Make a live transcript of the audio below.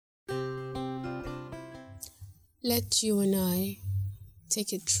Let you and I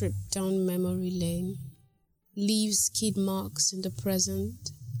take a trip down memory lane, leave skid marks in the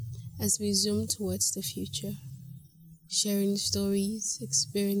present as we zoom towards the future, sharing stories,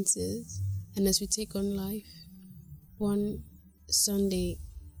 experiences, and as we take on life, one Sunday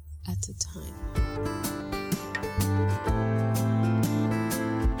at a time.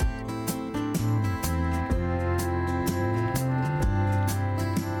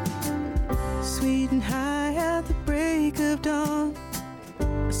 Sweet and high at the break of dawn,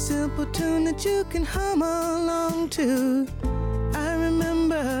 a simple tune that you can hum along to. I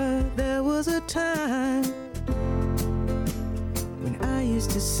remember there was a time when I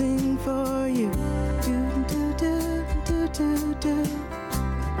used to sing for you. Do do do do do do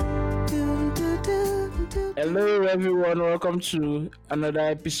do do do do. Hello, everyone. Welcome to another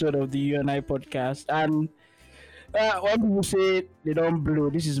episode of the U and I podcast. And when people say they don't blow,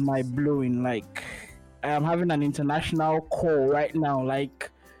 this is my blowing. Like, I am having an international call right now. Like,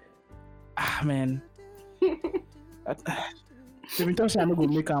 man. They've been talking, I'm not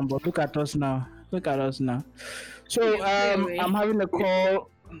gonna make them, but look at us now. Look at us now. So, I'm having a call.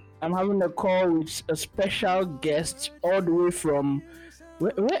 I'm having a call with a special guest all the way from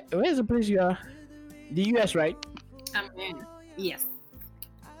where is the place you are? The US, right? I'm in. Yes.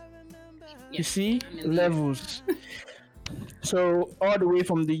 You see levels. So all the way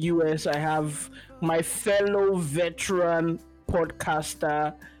from the US, I have my fellow veteran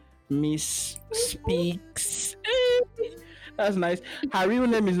podcaster, Miss Speaks. That's nice. Her real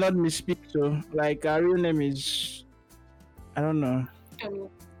name is not Miss Speaks, so like her real name is I don't know. Tomi.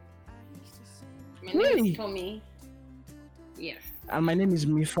 My name Really? is Tomi. Yes. And my name is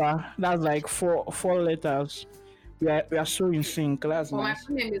Mifa. That's like four letters. We are so in sync. That's Well, nice.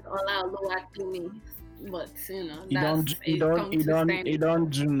 my full name is Ola Oluwatomi, but You don't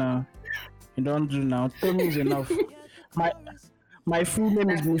do now. You don't do now. Tommy is enough. My full name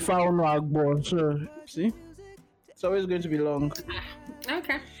is Mifa Ono Agbo. So see, it's always going to be long.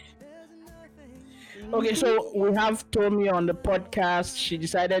 Okay. Okay, so we have Tommy on the podcast. She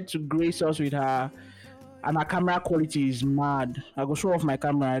decided to grace us with her, and her camera quality is mad. I go show off my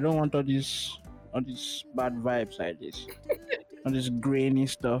camera. I don't want all these bad vibes like this, all this grainy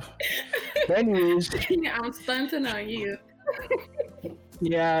stuff. But anyways, I'm stunting on you.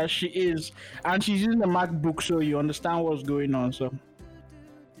 yeah, she is, and she's using a MacBook, so you understand what's going on. So,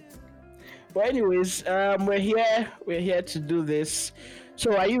 but anyways, we're here to do this.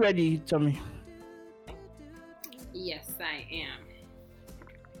 So, are you ready, Tommy? Yes, I am.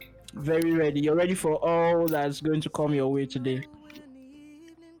 Very ready. You're ready for all that's going to come your way today.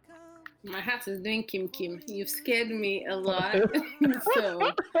 My heart is doing Kim Kim. You've scared me a lot.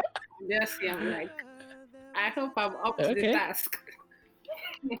 So, just yeah, I'm like, I hope I'm up to the Okay. task.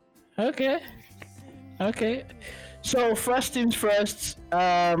 Okay. So first things first.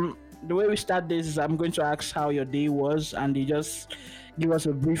 The way we start this is I'm going to ask how your day was, and you just give us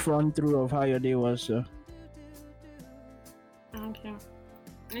a brief run through of how your day was. So. Okay.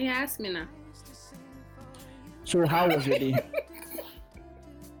 Yeah, ask me now. So how was your day?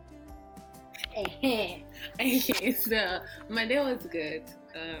 Okay, so my day was good.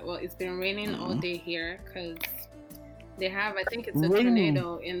 Well, it's been raining all day here because they have, I think it's a Raining.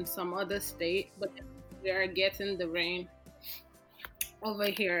 tornado in some other state, but we are getting the rain over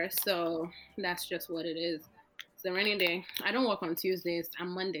here, so that's just what it is. It's a rainy day. I don't work on Tuesdays and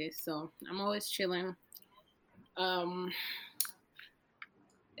Mondays, so I'm always chilling. Um,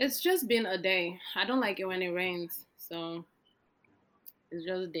 it's just been a day. I don't like it when it rains, so it's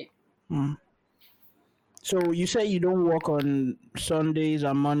just a day. Hmm. So you say you don't work on Sundays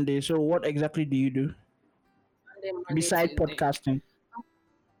and Mondays. So what exactly do you do Monday, besides Tuesday. podcasting?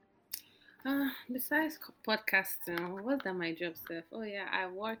 Besides podcasting, what's that my job stuff? Oh yeah, I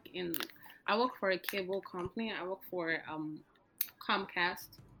work for a cable company. I work for Comcast,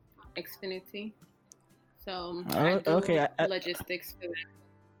 Xfinity. So I do Okay, logistics for them.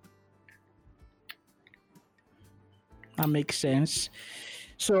 that makes sense.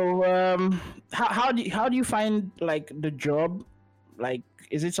 So how do you find like the job? Like,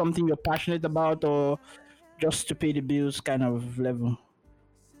 is it something you're passionate about, or just to pay the bills kind of level?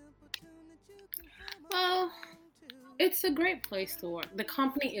 Well, it's a great place to work. The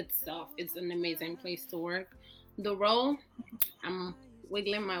company itself is an amazing place to work. The role, I'm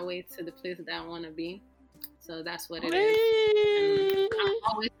wiggling my way to the place that I want to be. So that's what it is. And I'm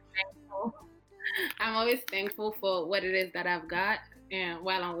always thankful. I'm always thankful for what it is that I've got, and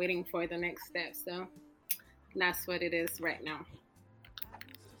while I'm waiting for the next step. So that's what it is right now.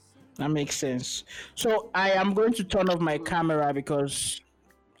 That makes sense. So I am going to turn off my camera because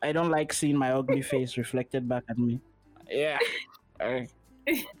I don't like seeing my ugly face reflected back at me. Yeah. Alright.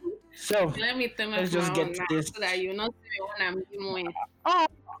 So Let me turn let's off just my get own to now this. so that you not see me when I'm demoing. Oh,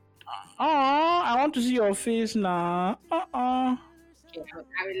 I want to see your face now. Okay, I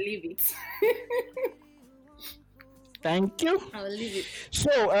will leave it. Thank you. I will leave it.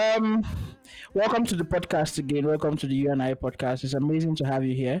 So, welcome to the podcast again. Welcome to the You and I podcast. It's amazing to have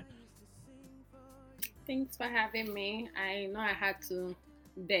you here. Thanks for having me. I know I had to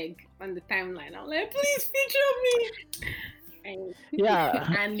beg on the timeline. I'm like, please feature me. Yeah,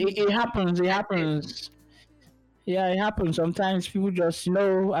 And it happens. It happens. Yeah, it happens. Sometimes people just,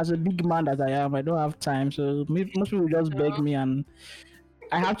 as a big man that I am, I don't have time. So most people just beg me, and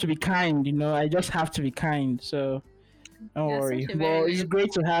I have to be kind. I just have to be kind. So don't you're worry. such a very Well, it's nice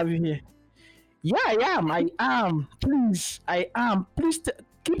great to have you here. Yeah, I am. I am. Please, I am. Please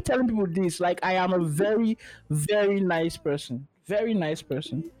keep telling people this. Like, I am a very, very nice person. Very nice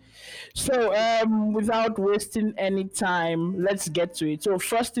person. So, without wasting any time, let's get to it. So,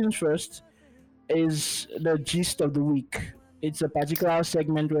 first things first is the gist of the week. It's a particular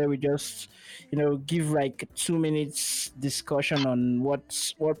segment where we just, give like 2 minutes discussion on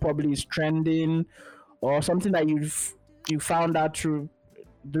what probably is trending, or something that you found out through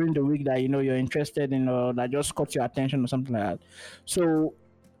during the week that you're interested in, or that just caught your attention or something like that. So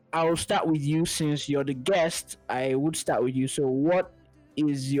I'll start with you since you're the guest. I would start with you. So what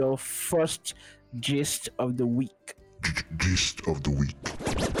is your first gist of the week? Gist of the week.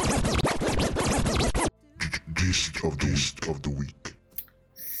 Gist of the week.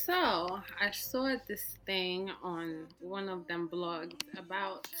 So I saw this thing on one of them blogs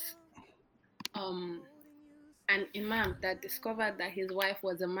about an imam that discovered that his wife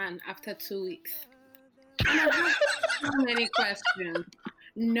was a man after 2 weeks. And I have so many questions.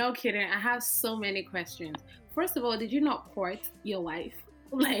 No kidding, I have so many questions. First of all, did you not court your wife?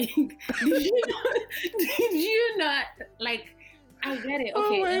 Like, did you not, like, I get it.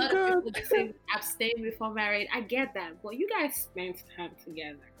 Okay, a lot of people say abstain before married. I get that, but you guys spent time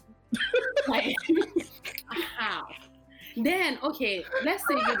together. Like, how? Then, okay, let's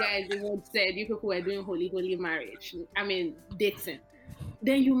say you guys even said you people were doing holy marriage. I mean, dating.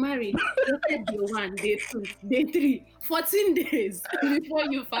 Then you married. You said day 1, day 2, day 3, 14 days before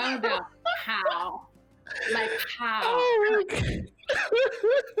you found out. How? Like, how? Oh my God.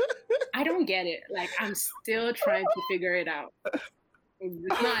 I don't get it. Like, I'm still trying to figure it out. It's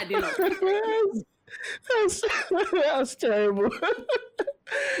not enough. That's terrible.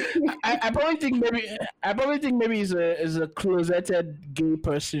 I probably think maybe he's a closeted gay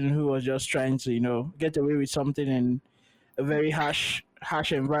person who was just trying to get away with something in a very harsh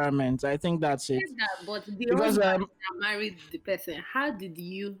environment. I think that's it. That, but the Because husband that married the person, how did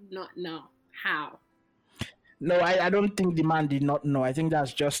you not know? How? No, I don't think the man did not know. I think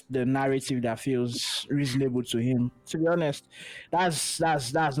that's just the narrative that feels reasonable to him. To be honest, that's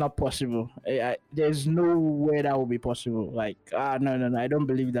not possible. There's no way that will be possible. Like, no, I don't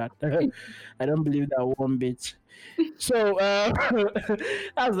believe that. I don't believe that one bit. So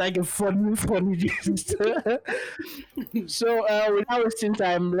that's like a funny gist. So without wasting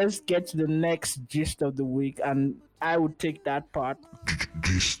time, let's get to the next gist of the week, and I would take that part.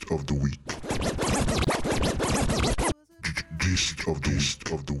 Gist of the week. Gist of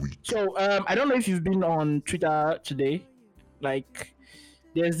the week. So I don't know if you've been on Twitter today. Like,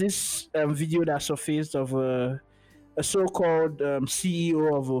 there's this video that surfaced of a so-called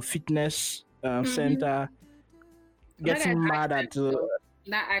CEO of a fitness center getting mad at.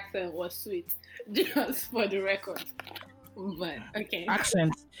 That accent was sweet, just for the record. But okay.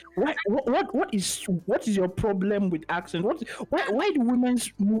 Accent. What is your problem with accent? Why do women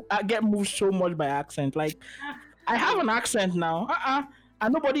get moved so much by accent? Like, I have an accent now.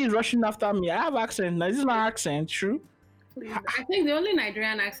 And nobody is rushing after me. I have accent now. This is my accent, true? Please. I think the only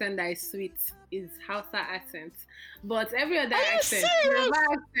Nigerian accent that is sweet is Hausa accent. But every other accent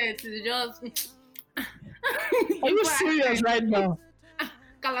is just. Are you serious right now?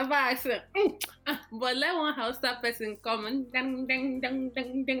 Calabar accent. But let one Hausa person come and dang, dang, dang,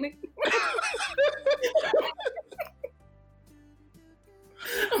 dang, dang.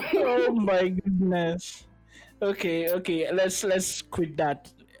 Oh my goodness. Okay, let's quit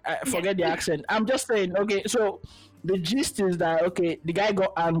that. Forget the accent. I'm just saying. Okay, so the gist is that the guy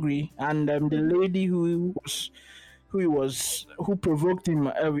got angry, and the lady who provoked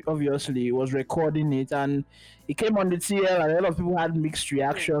him, obviously was recording it, and he came on the TL, and a lot of people had mixed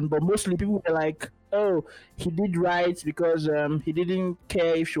reaction, but mostly people were like, oh, he did right because he didn't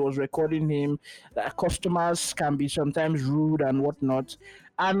care if she was recording him. Customers can be sometimes rude and whatnot.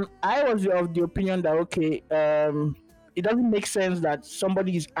 And I was of the opinion that it doesn't make sense that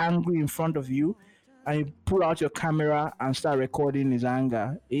somebody is angry in front of you and you pull out your camera and start recording his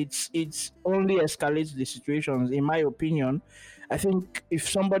anger. It's only escalates the situations, in my opinion. I think if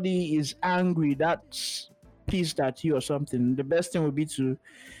somebody is angry, that's pissed at you or something, the best thing would be to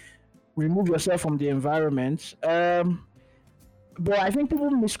remove yourself from the environment. But I think people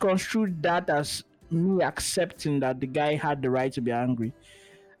misconstrued that as me accepting that the guy had the right to be angry.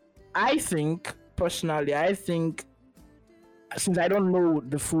 I think personally, I think since I don't know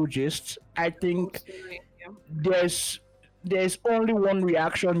the full gist, I think Yeah. there's there's only one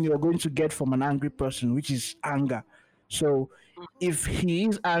reaction you're going to get from an angry person, which is anger. So if he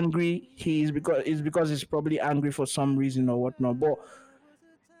is angry, it's because he's probably angry for some reason or whatnot. But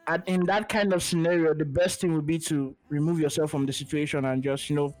in that kind of scenario, the best thing would be to remove yourself from the situation and just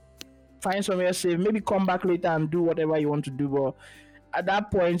find somewhere safe. Maybe come back later and do whatever you want to do. But at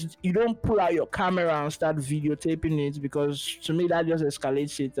that point, you don't pull out your camera and start videotaping it, because to me that just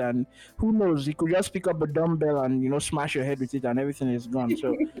escalates it. And who knows, you could just pick up a dumbbell and smash your head with it, and everything is gone.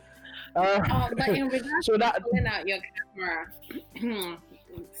 So, But in regards so to that pulling out your camera,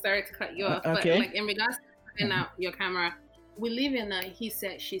 sorry to cut you off, but okay. like in regards to pulling out your camera, we live in a he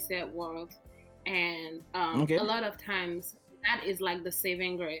said she said world, and Okay. a lot of times that is like the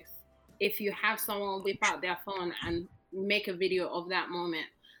saving grace. If you have someone whip out their phone and make a video of that moment,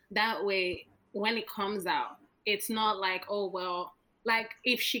 that way when it comes out, it's not like, oh well, like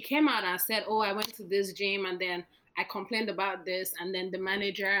if she came out and said, oh, I went to this gym and then I complained about this, and then the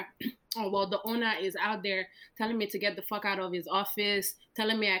manager or well the owner is out there telling me to get the fuck out of his office,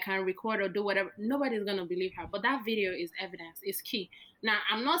 telling me I can record or do whatever, nobody's gonna believe her. But that video is evidence, it's key. Now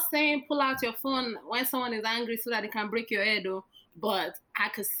I'm not saying pull out your phone when someone is angry so that it can break your head though, but I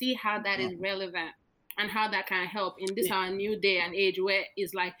could see how that is relevant and how that can help in this our new day and age where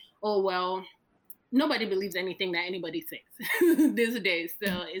it's like, oh well, nobody believes anything that anybody says these days.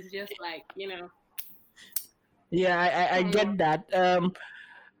 So it's just like, Yeah, I I don't know. get that.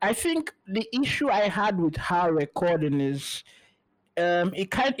 I think the issue I had with her recording is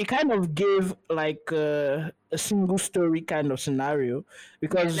it kind of gave like a single story kind of scenario, Yeah,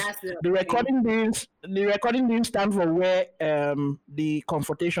 because that's the the thing. recording didn't stand for where the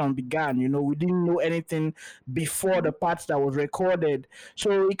confrontation began. We didn't know anything before the parts that was recorded,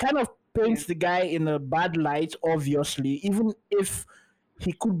 so it kind of Yeah. paints the guy in a bad light, obviously, even if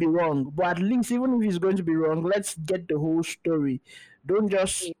he could be wrong. But at least, even if he's going to be wrong, let's get the whole story. Don't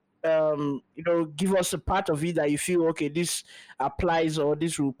just give us a part of it that you feel okay, this applies, or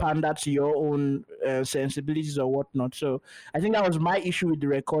this will pander to your own sensibilities or whatnot. So I think that was my issue with the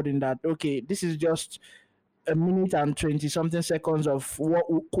recording, that okay, this is just a minute and 20 something seconds of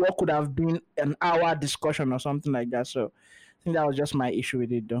what could have been an hour discussion or something like that. So I think that was just my issue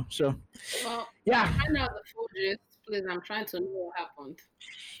with it though. So Well, yeah. find out the full gist, please. I'm trying to know what happened.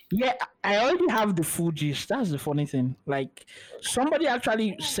 Yeah, I already have the full gist. That's the funny thing. Like, somebody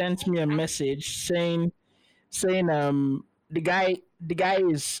actually sent me a message saying the guy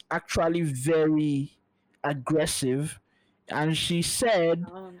is actually very aggressive, and she said,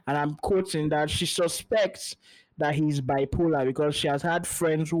 Um, and I'm quoting, that she suspects that he's bipolar because she has had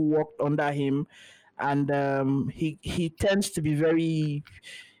friends who worked under him, and he tends to be very,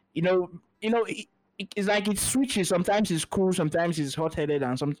 you know it's like it switches. Sometimes he's cool, sometimes he's hot-headed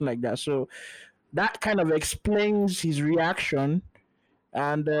and something like that. So that kind of explains his reaction,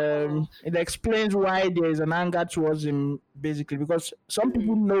 and oh, it explains why there is an anger towards him, basically, because some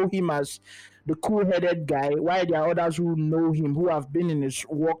people mm, know him as the cool-headed guy, while there are others who know him, who have been in his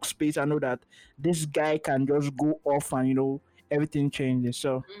workspace and know that this guy can just go off, and everything changes.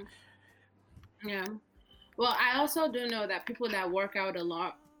 So mm, yeah. Well, I also do know that people that work out a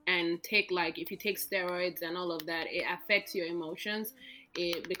lot and take like if you take steroids and all of that, it affects your emotions.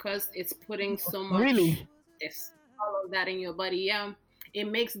 Because it's putting so much really. this all of that in your body. Yeah, it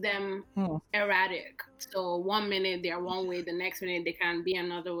makes them Hmm. erratic. So one minute they're one way, the next minute they can be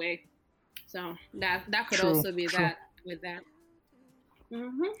another way. So that could True, also be true. that with that.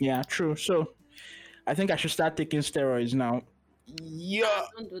 Mm-hmm. Yeah, true. So I think I should start taking steroids now. Yeah.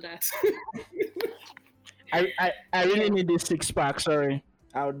 Don't do that. I really Yeah. need this six pack. Sorry,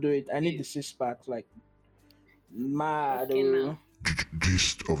 I'll do it. I need the Please. six pack, like mad. Okay now.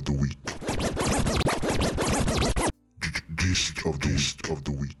 Gist of the week. Gist of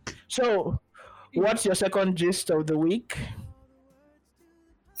the week. So, what's your second gist of the week?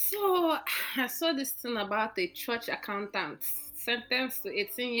 So I saw this thing about a church accountant sentenced to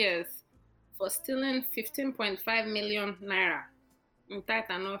 18 years for stealing 15.5 million naira in tithe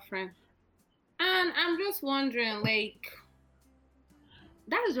and offering. And I'm just wondering, like,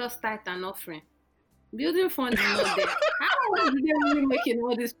 that's just tithe and offering. Building fund is not there. How are they really making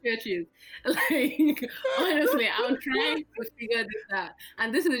all these churches? Like, honestly, I'm trying to figure this out.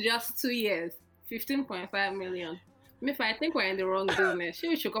 And this is just 2 years, 15.5 million. If I think we're in the wrong business,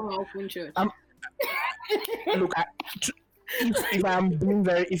 we should come and open church. Look, if I'm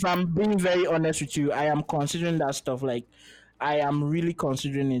being very honest with you, I am considering that stuff. Like, I am really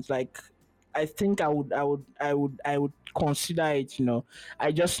considering it. Like, I think I would consider it.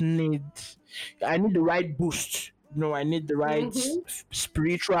 I just I need the right boost. I need the right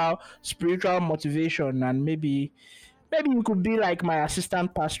spiritual motivation, and maybe you could be like my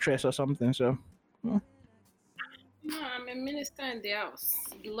assistant pastoress or something. So. No, I'm a minister in the house.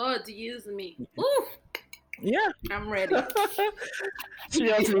 Lord, use me. Ooh. Yeah. I'm ready.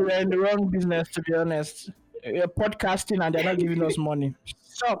 Seriously, we're in the wrong business, to be honest. We're podcasting and they're not giving us money.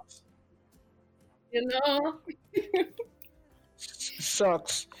 Sucks.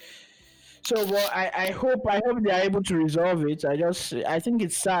 Sucks. So, well, I hope they are able to resolve it. I think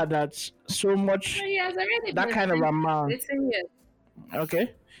it's sad that so much that kind of amount.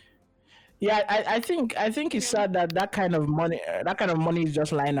 Okay. Yeah, I think it's sad that kind of money is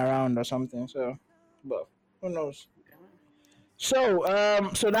just lying around or something. So, but who knows? So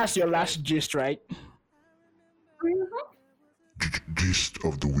that's your last gist, right? Gist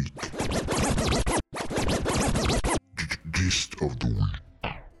of the week. Gist of the week.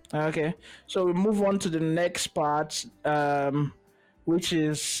 Okay, so we move on to the next part, which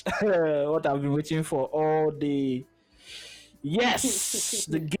is what I've been waiting for all day. Yes,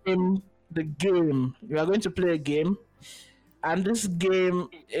 the game. We are going to play a game, and this game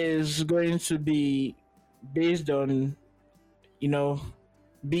is going to be based on,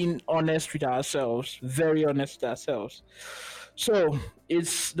 being honest with ourselves, very honest with ourselves. So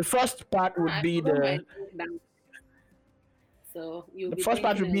it's the first part would be the. So the first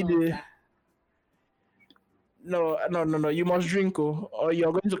part would be the. No. You must drink, or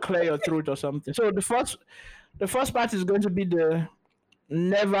you're going to clear your throat or something. So the first part is going to be the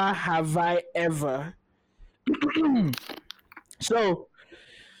never have I ever. So,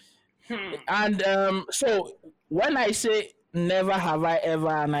 and so when I say never have I ever,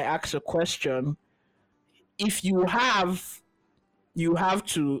 and I ask a question, if you have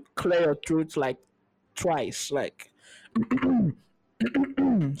to clear your throat like twice, like.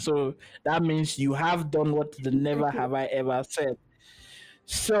 So that means you have done what the never have I ever said.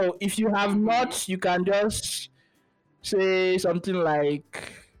 So if you have not, you can just say something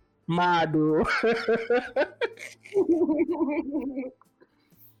like Mado.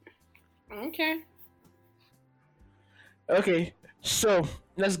 Okay. Okay, so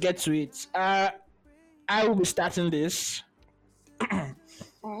let's get to it. I will be starting this.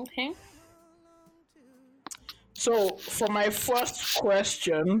 Okay. So for my first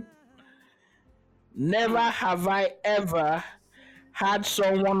question, never have I ever had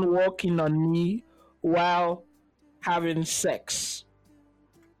someone walking on me while having sex.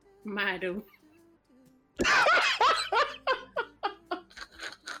 Madu.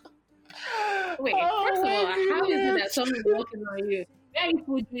 Wait, first of all, how is it that someone is walking on you? Where are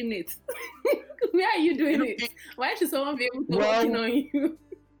you doing it? Where are you doing it? Why should someone be able to walking on you?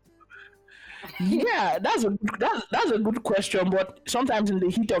 Yeah, that's a good question, but sometimes in the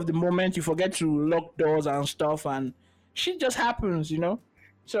heat of the moment you forget to lock doors and stuff, and shit just happens,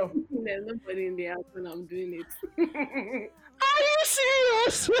 So there's nobody in the house when I'm doing it. Are you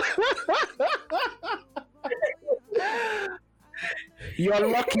serious? You're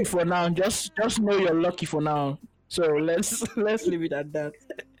lucky for now. Just know you're lucky for now. So let's leave it at that.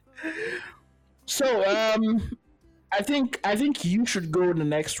 So I think you should go the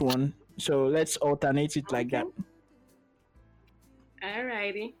next one. So let's alternate it like that.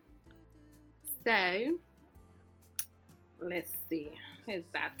 Alrighty. So let's see. Here's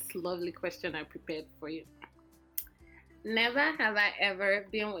that lovely question I prepared for you. Never have I ever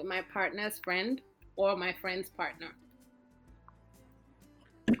been with my partner's friend or my friend's partner.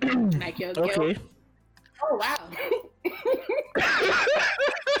 Like your girl. Okay. Oh wow.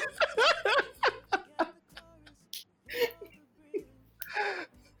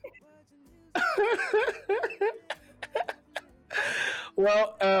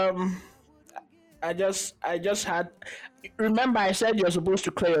 Well, I just had. Remember, I said you're supposed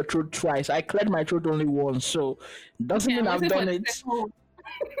to clear your throat twice. I cleared my throat only once, so doesn't mean I've done it.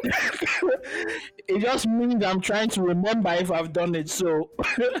 It just means I'm trying to remember if I've done it. So,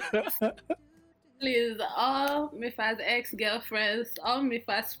 please, all Mifa's ex-girlfriends, all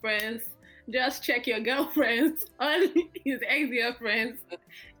Mifa's friends, just check your girlfriends, all his ex-girlfriends,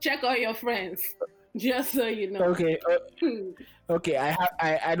 check all your friends. Just so you know. Okay, okay.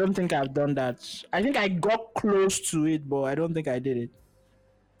 I don't think I've done that. I think I got close to it, but I don't think I did it.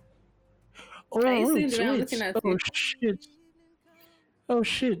 Are you Oh seeing wait, the way I'm wait. looking at Oh you? shit. Oh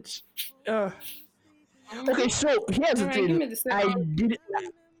shit. Uh, Mm-hmm. okay, so here's All the right, give thing. me the I second. did.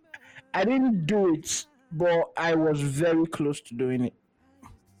 I didn't do it, but I was very close to doing it.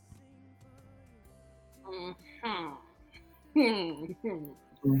 Mm-hmm.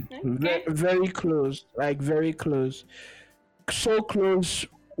 Okay. Very close, like very close. So close,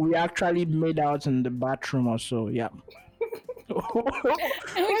 we actually made out in the bathroom or so. Yeah. Why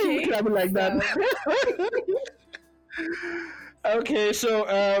are you looking Okay. at me like that? So, Okay, so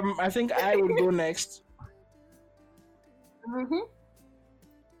I think I will go next. mm-hmm.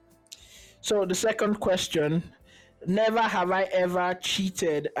 So the second question: never have I ever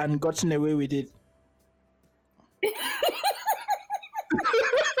cheated and gotten away with it.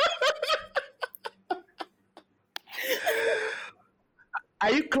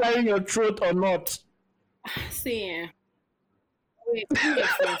 Are you clearing your throat or not? See, wait, let me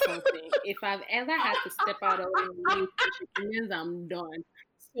explain something. If I've ever had to step out of a relationship, it means I'm done.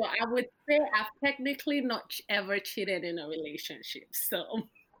 So I would say I've technically not ever cheated in a relationship. So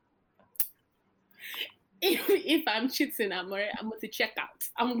if I'm cheating, I'm going to check out.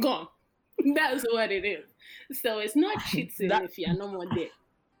 I'm gone. That's what it is. So it's not cheating That if you're no more there.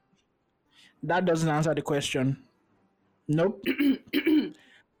 that doesn't answer the question. Nope.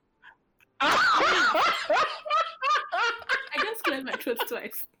 I just cleared my throat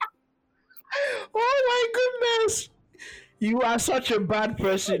twice. Oh my goodness! You are such a bad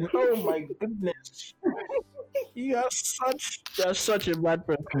person. Oh my goodness! You are such a bad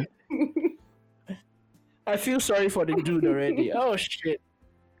person. I feel sorry for the dude already. Oh shit.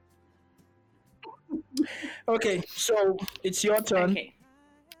 Okay, so it's your turn. Okay.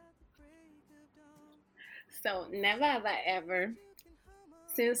 So never have I ever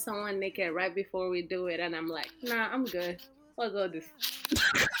seen someone naked right before we do it, and I'm like, nah, I'm good. What's all this?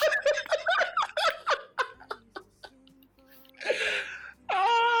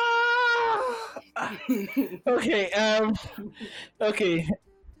 Ah! Okay. Okay.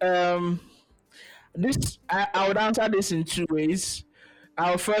 Um. This I would answer this in two ways.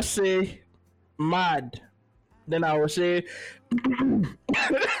 I'll first say mad. Then I will say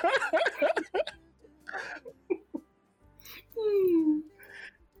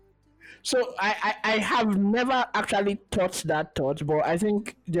so. I have never actually thought that thought, but I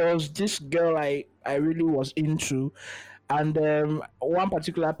think there was this girl I really was into, and one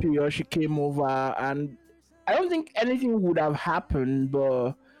particular period she came over, and I don't think anything would have happened,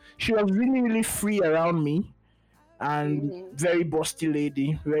 but she was really free around me and Mhm. very busty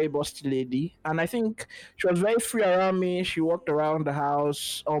lady. And I think she was very free around me. She walked around the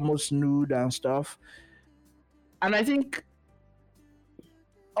house almost nude and stuff. And I think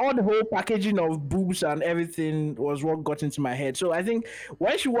all the whole packaging of boobs and everything was what got into my head. So I think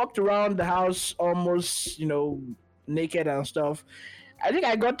when she walked around the house almost, naked and stuff, I think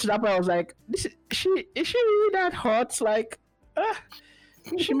I got to that point. I was like, is she really that hot? Like,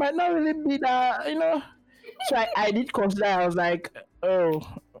 she might not really be that. So I did consider. I was like, oh,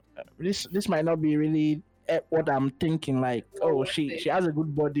 this might not be really what I'm thinking. Like, What oh, was she it? has a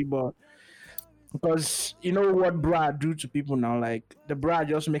good body, but because you know what bra do to people now, like the bra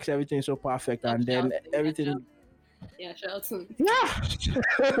just makes everything so perfect, I'm and then shouting. everything. Yeah, shouting. Yeah.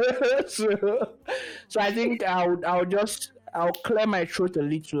 so I think I'll clear my throat a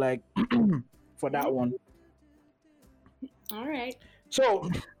little, like for that one. All right. So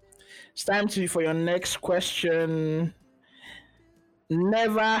it's time for your next question.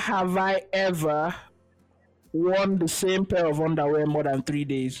 Never have I ever worn the same pair of underwear more than 3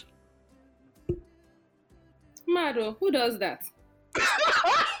 days. Mado, who does that?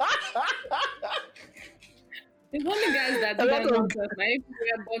 It's only guys that A do lot that of nonsense. Now if you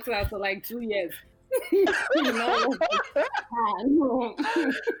wear boxers for like 2 years. You know, no.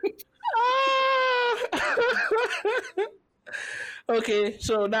 Okay,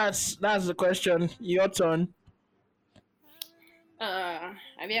 so that's the question. Your turn.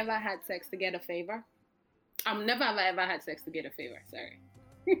 Have you ever had sex to get a favor? Never have I ever had sex to get a favor. Sorry.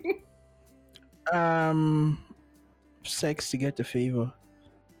 Sex to get a favor.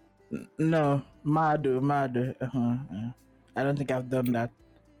 No, mad. I don't think I've done that.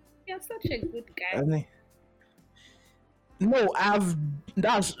 You're such a good I guy. think, no,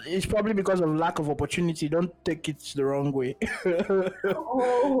 it's probably because of lack of opportunity. Don't take it the wrong way.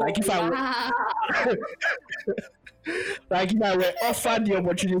 Oh, like if I were, wow. like if I were offered the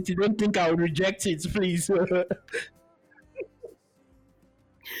opportunity, don't think I would reject it, please.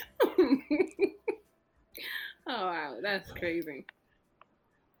 Oh wow, that's crazy.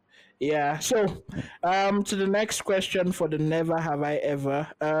 Yeah. So, to the next question for the never have I ever.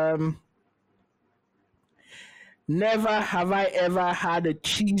 Never have I ever had a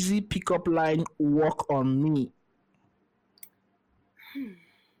cheesy pickup line work on me.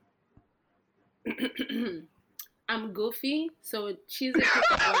 I'm goofy, so cheesy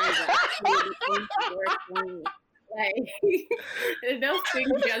pickup lines are actually the thing that work for me. Like those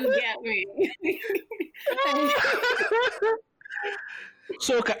things just get me.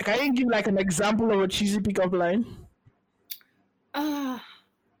 So, can you give like an example of a cheesy pickup line? Ah,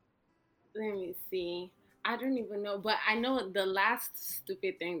 let me see. I don't even know, but I know the last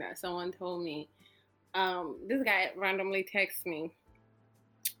stupid thing that someone told me. This guy randomly texts me.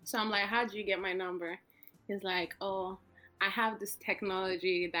 So I'm like, "How would you get my number?" He's like, "Oh, I have this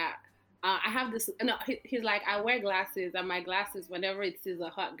technology that I have this." No, he's like, "I wear glasses, and my glasses, whenever it sees a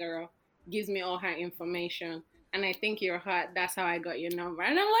hot girl, gives me all her information. And I think you're hot. That's how I got your number."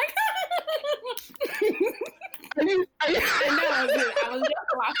 And I'm like, Are you- and that was it. I was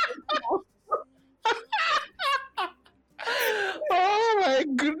just laughing. Oh my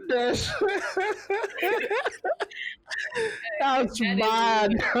goodness. That's That is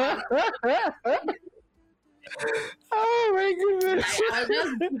bad. really Oh my goodness. I was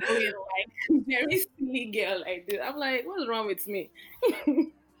just Googling, like very silly girl like this. I'm like, what's wrong with me?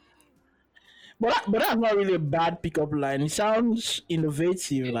 But that's not really a bad pickup line. It sounds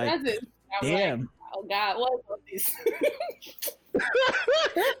innovative. Like, That's it. I'm like, damn. oh God, what's all this?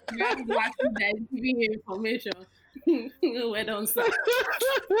 You have glasses that is giving you information. Well done, sir.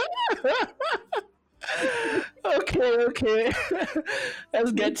 Okay.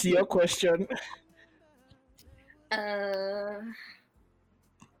 Let's get to your question.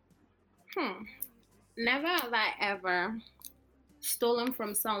 Never have I ever stolen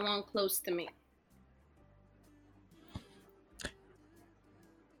from someone close to me.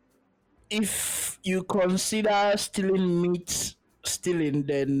 If you consider stealing meat stealing,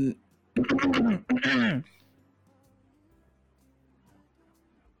 then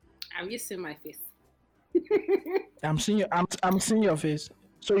Have you seen my face? I'm seeing your face.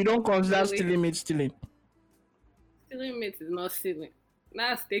 So you don't consider Really? stealing meat stealing. Stealing meat is not stealing.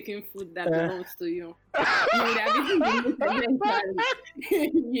 That's taking food that belongs to you. You would have eaten the meat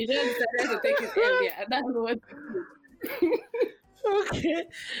eventually. You just decided to take it earlier. That's what. Okay.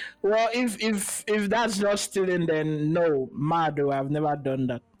 Well, if that's not stealing, then no, mad. Though I've never done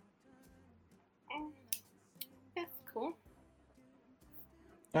that. That's cool.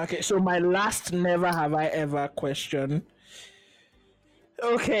 Okay, so my last never have I ever question.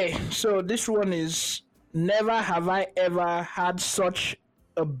 Okay, so this one is never have I ever had such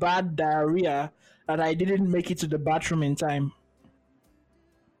a bad diarrhea that I didn't make it to the bathroom in time.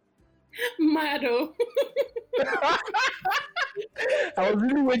 Mado. I was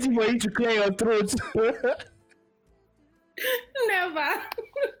really waiting for you to clear your throat. Never.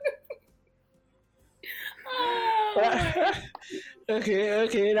 Oh.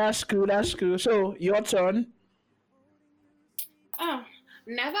 Okay, that's cool. So, your turn. Oh,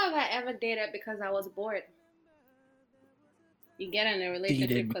 never have I ever dated because I was bored. You get in a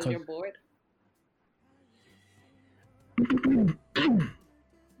relationship because you're bored.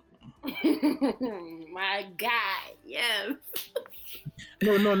 My guy, yes.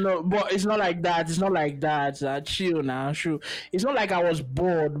 No, but it's not like that. Chill now, sure. It's not like I was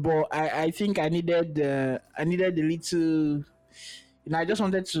bored, but I think I needed a little. I just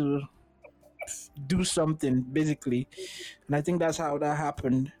wanted to do something basically, and I think that's how that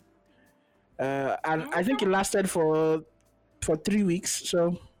happened. And I think it lasted for 3 weeks,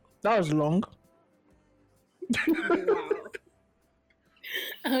 so that was long. Wow.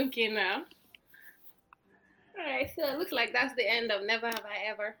 Okay, now. Alright, so it looks like that's the end of Never Have I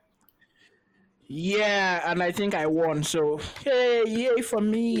Ever. Yeah, and I think I won, so hey, yay for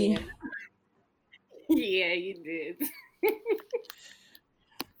me. Yeah, you did.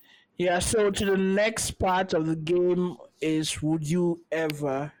 Yeah, so to the next part of the game is would you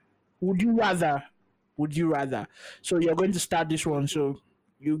rather? So you're going to start this one, so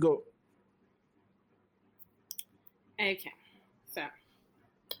you go. Okay, so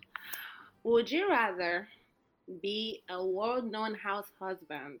would you rather be a world-known house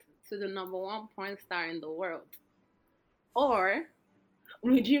husband to the #1 porn star in the world, or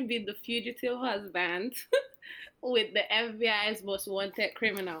would you be the fugitive husband with the FBI's most wanted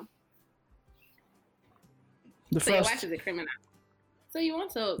criminal? So your wife is a criminal. So you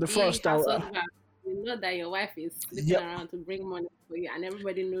want to The be first house hour. husband. You know that your wife is sleeping around to bring money for you, and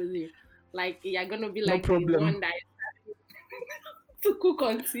everybody knows you. Like you're gonna be like the problem. one that is to cook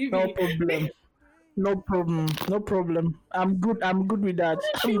on TV. No problem. No problem. I'm good. I'm good with that.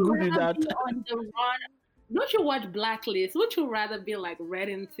 Wouldn't I'm you good with rather that. be on the run? Don't you watch Blacklist? Would you rather be like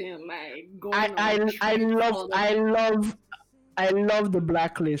Reddington, like I going on I I trips love all the I time? love I love the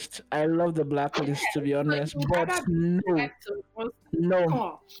blacklist. I love the blacklist, to be So honest. you But rather be no, back to most. no. Come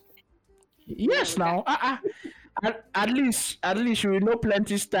on, Yes, no, that. now. At least you will know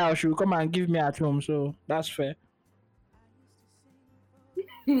plenty style. She will come and give me at home, so that's fair.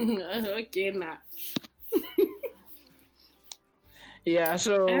 Okay, now. Yeah.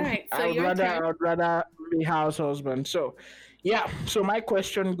 All So right, so I would your rather turn. I would rather be house husband. So yeah. So my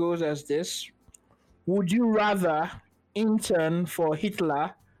question goes as this: would you rather intern for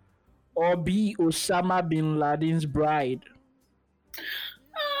Hitler or be Osama bin Laden's bride?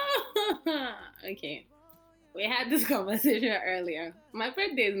 Okay, we had this conversation earlier. My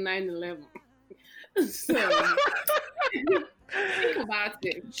birthday is 9/11, so think about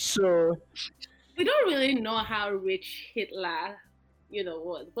it. So We don't really know how rich Hitler,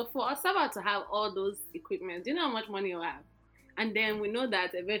 was. But for Osama to have all those equipment, do you know how much money he'll have? And then we know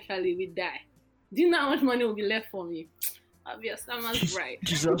that eventually we die. Do you know how much money will be left for me? I'll be Osama's bride.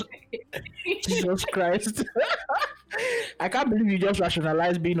 Jesus, Jesus Christ. I can't believe you just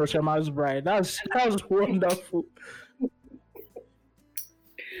rationalized being Osama's bride. That's wonderful.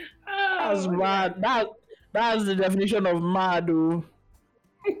 That's Oh my god. mad. That's the definition of mad, oh.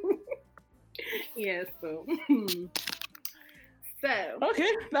 Yes, so so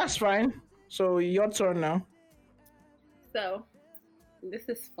Okay, that's fine. So your turn now. so this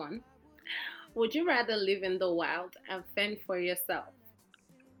is fun. Would you rather live in the wild and fend for yourself?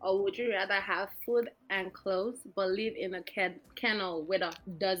 Or would you rather have food and clothes but live in a kennel with a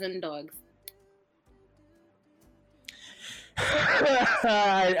dozen dogs?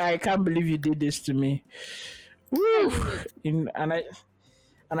 I can't believe you did this to me. I Woo! did it.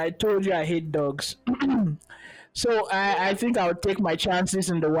 And I told you I hate dogs. So I think I'll take my chances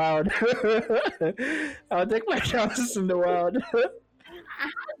in the wild. I'll take my chances in the wild. How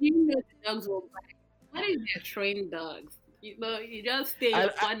do you know the dogs will bite? What if they're trained dogs? You just stay in I,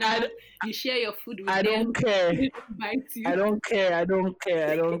 your I, corner, I, you share your food with I them, don't care. they don't bite I you. don't care. I don't care.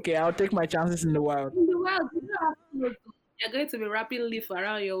 I don't care. I'll take my chances in the wild. In the wild, you don't have clothes. You're going to be wrapping leaf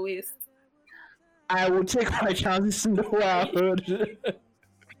around your waist. I will take my chances in the wild.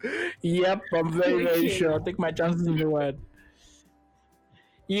 Yep, I'm very, very Okay, sure. I'll now. take my chances in the wild.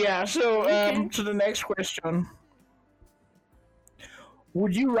 Yeah, so Okay. to the next question.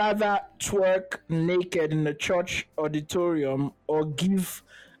 Would you rather twerk naked in a church auditorium or give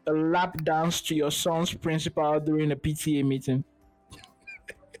a lap dance to your son's principal during a PTA meeting?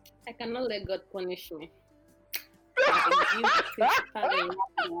 I cannot let God punish me. I will give the principal a lap.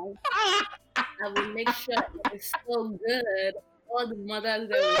 I will make sure it's so good. All the mothers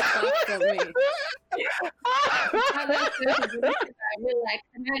that will clap for me. Father says to do this, I will like,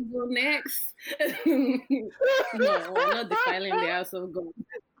 can I go next? No, we're not defiling the house of God.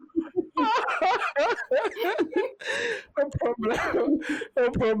 No problem. No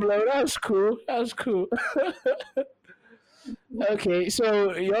problem. That's cool. That's cool. Okay,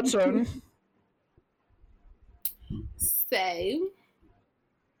 so your turn. So,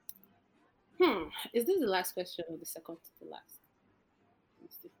 is this the last question or the second to the last?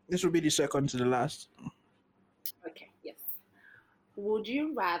 Let's see. This will be the second to the last. Okay, yes. Would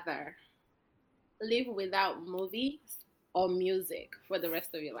you rather live without movies or music for the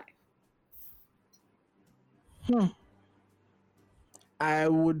rest of your life? I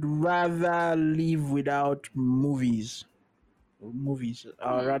would rather live without movies. Movies.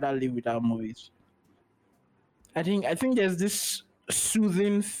 I'd Hmm. rather live without movies. I think there's this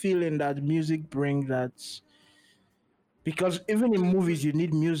soothing feeling that music brings, that because even in movies you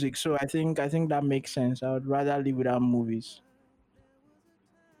need music, so I think that makes sense. I would rather live without movies.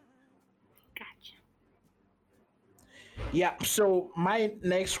 Gotcha. Yeah, so my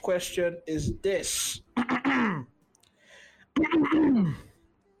next question is this.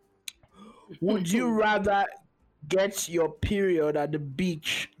 Would you rather get your period at the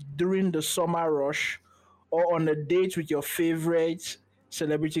beach during the summer rush or on a date with your favorite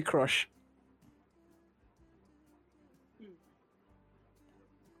celebrity crush?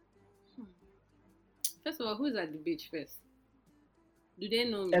 First of all, who's at the beach first? Do they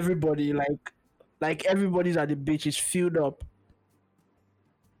know me? Everybody, like everybody's at the beach, is filled up.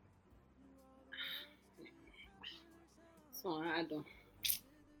 So I don't.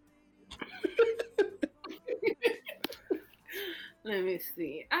 Let me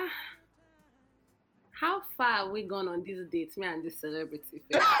see. How far are we gone on this date, me and this celebrity?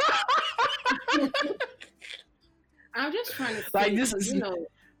 I'm just trying to Like see, this is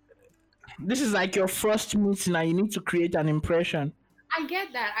This is like your first meeting and you need to create an impression. I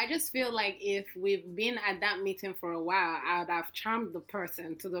get that. I just feel like if we've been at that meeting for a while, I would have charmed the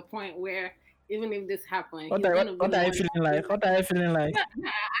person to the point where even if this happened, he's going to be What the are you one. feeling like? What are you feeling like?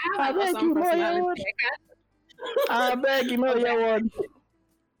 Yeah, I I have an beg awesome you, know your personality. word. I beg you, know your word.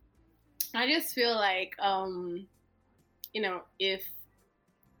 I just feel like,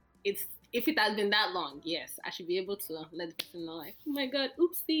 if it has been that long, yes, I should be able to let the person know, like, oh my god,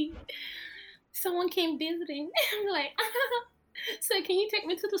 oopsie, someone came visiting. I'm like, so can you take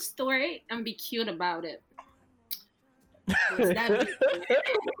me to the store and be cute about it? I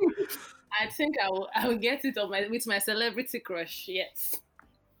think I will get it with my celebrity crush. Yes.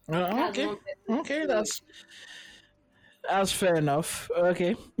 Okay, that's fair enough.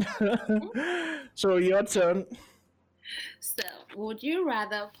 Okay. So your turn. So, would you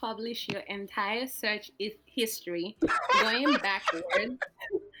rather publish your entire search history going backward?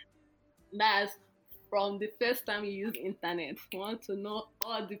 That's from the first time you use internet. Want to know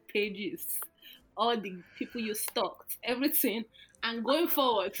all the pages, all the people you stalked, everything, and going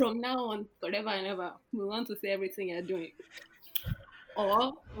forward from now on, forever and ever, we want to see everything you're doing.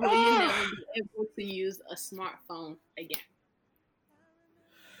 Or will you never be able to use a smartphone again?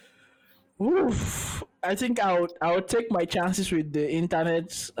 Oof. I think I would take my chances with the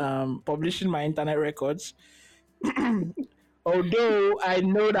internet, publishing my internet records. Although I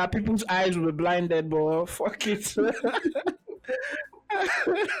know that people's eyes will be blinded, but fuck it.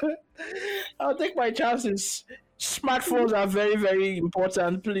 I'll take my chances. Smartphones are very, very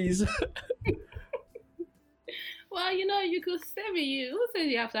important, please. Well, you could still be Who says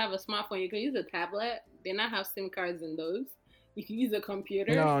you have to have a smartphone? You can use a tablet. They not have SIM cards in those. You can use a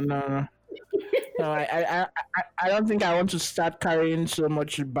computer. No. No, I don't think I want to start carrying so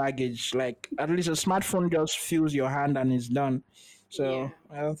much baggage. Like, at least a smartphone just fills your hand and it's done. So Yeah.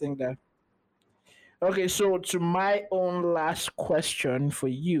 I don't think that. Okay, so to my own last question for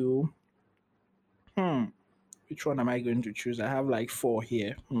you. Which one am I going to choose? I have like 4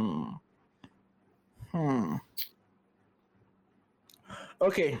 here.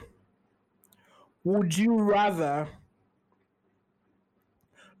 Okay. Would you rather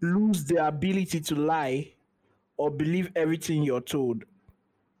lose the ability to lie or believe everything you're told?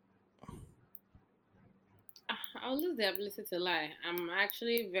 I'll lose the ability to lie. I'm a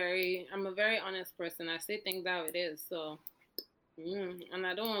very honest person. I say things how it is. So, and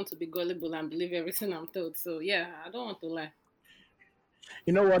I don't want to be gullible and believe everything I'm told. So, yeah, I don't want to lie.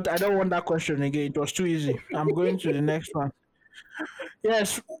 You know what? I don't want that question again. It was too easy. I'm going to the next one.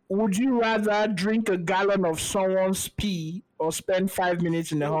 Yes. Would you rather drink a gallon of someone's pee or spend 5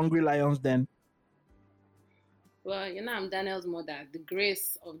 minutes in a hungry lion's den? Well, I'm Daniel's mother. The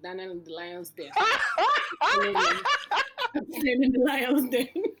grace of Daniel in the lion's den. In the lion's den.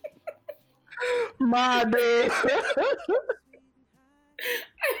 Mad.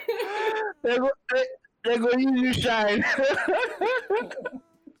 They go use you shine.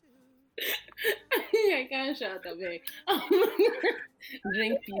 I can't shout a bit.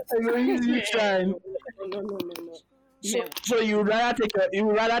 Drink peace. They go use you shine. No. So you would rather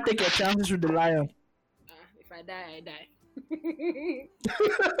take your chances with the lion. If I die, I die.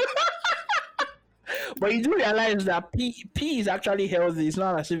 But you do realize that pee is actually healthy. It's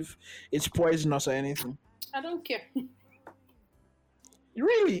not as if it's poisonous or anything. I don't care.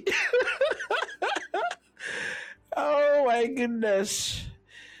 Really? Oh my goodness.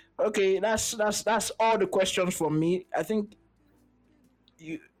 Okay, that's all the questions from me. I think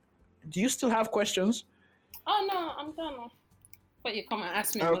do you still have questions? Oh no, I'm done. But you come and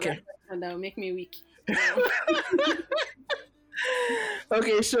ask me Okay. and that will make me weak.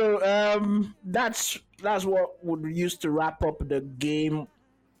 Okay, so that's what would use to wrap up the game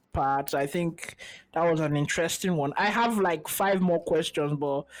part. I think that was an interesting one. I have like 5 more questions,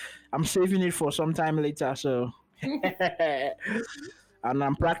 but I'm saving it for some time later. So, and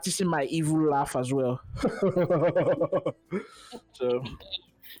I'm practicing my evil laugh as well. So,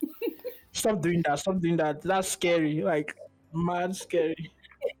 stop doing that. Stop doing that. That's scary. Like, mad scary.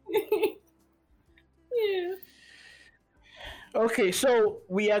 Yeah. Okay, so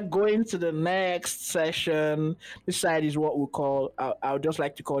we are going to the next session. This side is what we call, I would just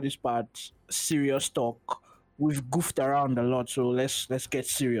like to call this part serious talk. We've goofed around a lot, so let's get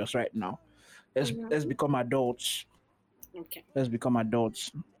serious right now. Let's become adults. Okay. Let's become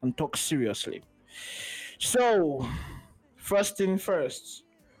adults and talk seriously. So, first thing first,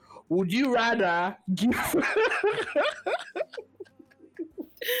 would you rather give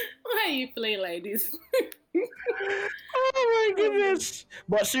Why are you playing like this? Oh my goodness.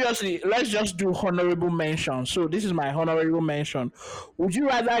 But seriously, let's just do honorable mention. So this is my honorable mention. Would you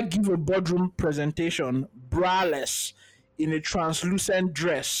rather give a boardroom presentation braless in a translucent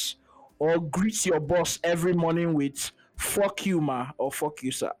dress or greet your boss every morning with fuck you ma or fuck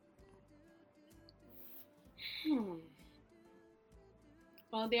you sir? Hmm.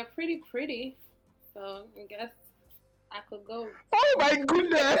 Well, they're pretty, so I guess I could go. Oh my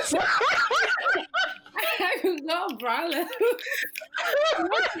goodness. I could go braless.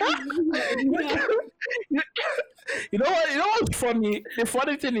 You know what's funny? The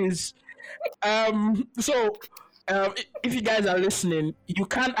funny thing is, so if you guys are listening, you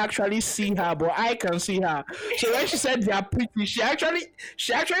can't actually see her, but I can see her. So when she said they are pretty, she actually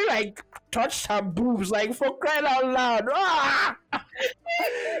like touched her boobs, like for crying out loud. Ah!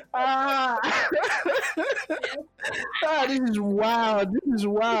 Ah! Ah, this is wild. This is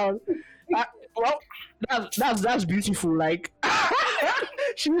wild. Well, that's beautiful. Like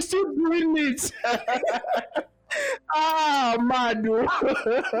she's still doing it. Ah, man.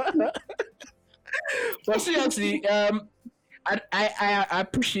 But seriously, I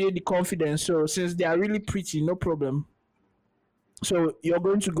appreciate the confidence. So since they are really pretty, no problem. So you're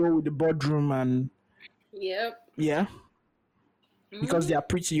going to go with the boardroom and Yep. yeah, because they Mhm. are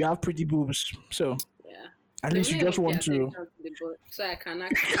pretty. You have pretty boobs. So Yeah. at They least will you even just pay want attention to. to the book, so I can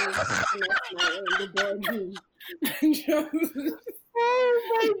actually connect my own the boardroom. Just-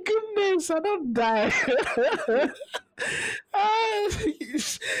 Oh my goodness, I don't die. Ah,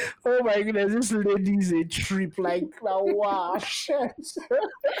 oh my goodness, this lady is a trip. Like, wow, shit.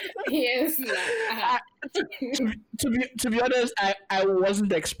 yes, like, I, to be honest, I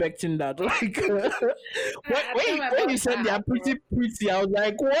wasn't expecting that. Like, when, I tell when, my when you boss said they that are pretty, I was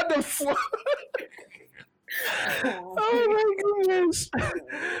like, what the fuck? Oh my goodness.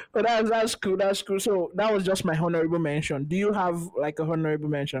 But that's cool. That's cool. So that was just my honorable mention. Do you have like a honorable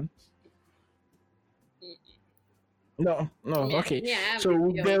mention? No, no. Okay. I have So the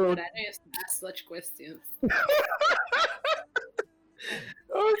we'll fear, bear. but I don't used to ask such questions.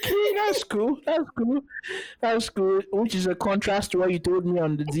 Okay, that's cool. That's cool. That's cool. Which is a contrast to what you told me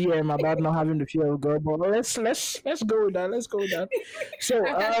on the DM about not having the fear of God. But let's go with that. Let's go with that. So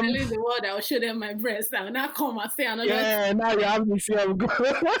After telling the world I'll show them my breast, I'll now come and say another yeah, now you have the fear of God.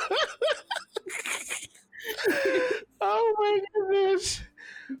 Oh my goodness.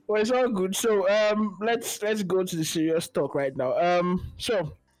 Well, it's all good. So let's go to the serious talk right now.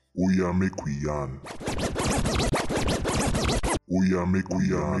 So Oh yeah, make we yarn. Oh yeah, make we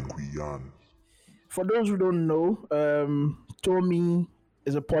yarn. for those who don't know, Tomi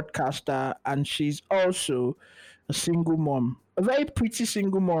is a podcaster and she's also a single mom, a very pretty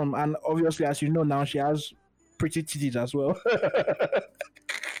single mom, and obviously, as you know now, she has pretty titties as well.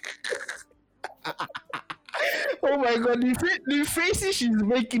 Oh my god, the faces she's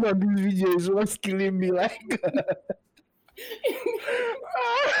making on this video is what's killing me. Like,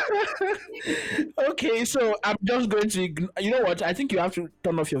 okay, so I'm just going to. You know what? I think you have to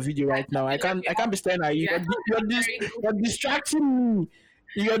turn off your video right now. I can't be staring at you. Yeah, I thought you were very good. You're distracting me.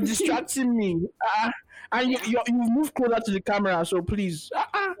 You're distracting me. And you move closer to the camera, so please.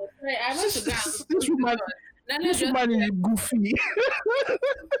 Sorry, I want to go and This close the woman, door. No, this just woman is goofy.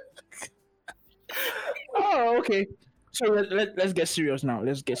 Oh, okay. So let's get serious now.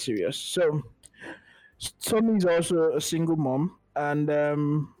 Let's get serious. So Tommy is also a single mom, and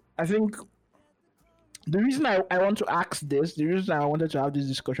I think the reason I want to ask this, the reason I wanted to have this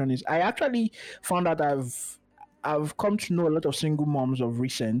discussion is I actually found that I've come to know a lot of single moms of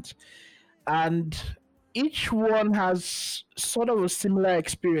recent, and each one has sort of a similar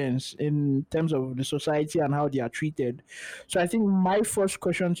experience in terms of the society and how they are treated. So I think my first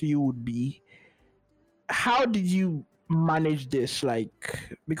question to you would be, how did you manage this? Like,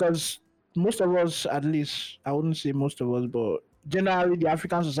 because most of us, at least, I wouldn't say most of us, but generally the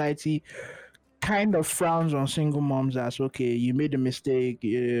African society kind of frowns on single moms as okay, you made a mistake,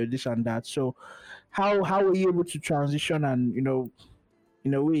 this and that. So, how were you able to transition and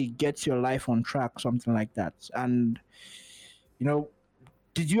in a way get your life on track, something like that? And you know,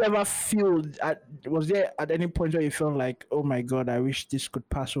 did you ever feel? Was there at any point where you felt like, oh my god, I wish this could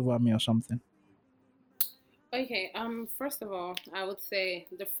pass over me or something? okay. First of all, I would say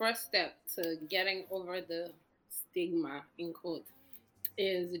the first step to getting over the stigma in quote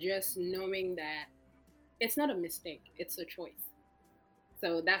is just knowing that it's not a mistake; it's a choice.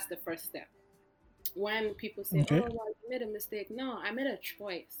 So that's the first step. When people say, "Oh, Okay. well, you made a mistake," no, I made a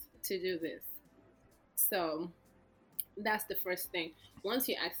choice to do this. So that's the first thing. Once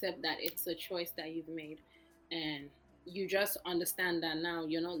you accept that it's a choice that you've made, and you just understand that now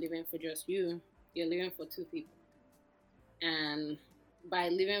you're not living for just you, you're living for two people. And by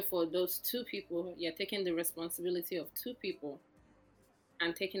living for those two people, you're taking the responsibility of two people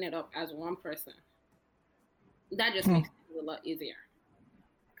and taking it up as one person. That just makes it a lot easier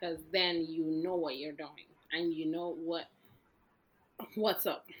because then you know what you're doing and you know what's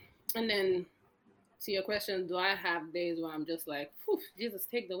up. And then to your question, do I have days where I'm just like, Jesus,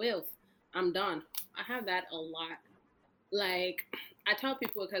 take the wheels. I'm done. I have that a lot. Like, I tell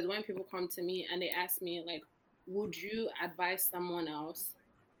people, because when people come to me and they ask me, like, would you advise someone else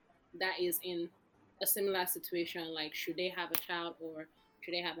that is in a similar situation, like, should they have a child or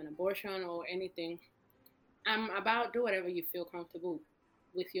should they have an abortion or anything? I'm about do whatever you feel comfortable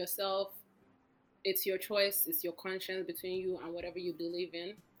with yourself. It's your choice, it's your conscience between you and whatever you believe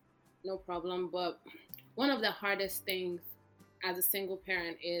in. No problem. But one of the hardest things as a single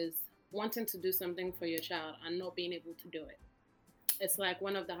parent is wanting to do something for your child and not being able to do it. It's like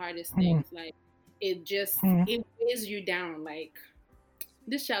one of the hardest things. Like it just it weighs you down. Like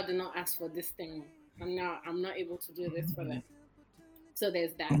this child did not ask for this thing. I'm not able to do this for them. So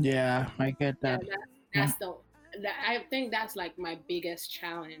there's that. Yeah, I get that. That's I think that's like my biggest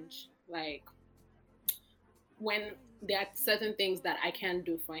challenge. Like when there are certain things that I can't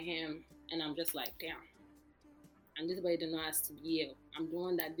do for him, and I'm just like, damn. And this boy did not ask to be here. I'm the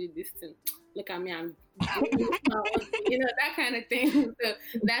one that did this thing. Look at me, I'm doing that kind of thing. So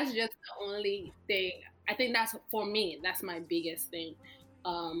that's just the only thing. I think that's for me. That's my biggest thing.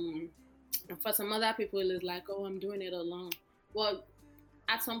 For some other people, it's like, oh, I'm doing it alone. Well,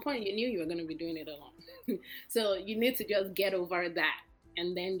 at some point, you knew you were going to be doing it alone. So you need to just get over that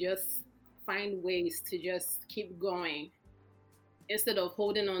and then just find ways to just keep going instead of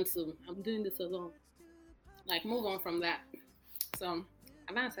holding on to, I'm doing this alone. Like, move on from that. So,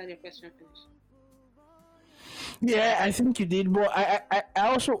 I've answered your question. Finish. Yeah, I think you did, but I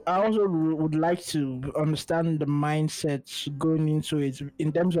also would like to understand the mindsets going into it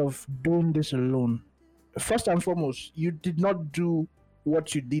in terms of doing this alone. First and foremost, you did not do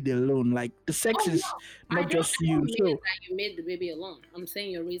what you did alone. Like the sex is not just you. So that you made the baby alone. I'm saying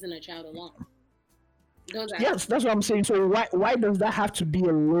you're raising a child alone. Yes, that's what I'm saying. So why does that have to be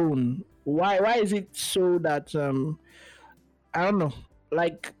alone? Why is it so that I don't know.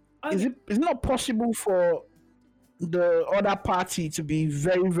 Like is it not possible for the other party to be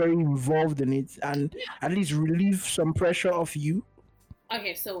very, very involved in it and at least relieve some pressure off you?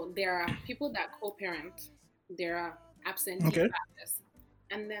 Okay, so there are people that co-parent. There are absentee fathers.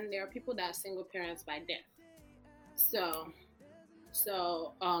 And then there are people that are single parents by death. So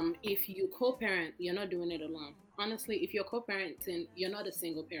if you co-parent, you're not doing it alone. Honestly, if you're co-parenting, you're not a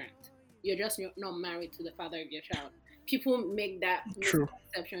single parent. You're not married to the father of your child. People make that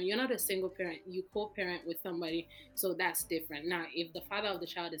misconception. You're not a single parent. You co-parent with somebody, so that's different. Now, if the father of the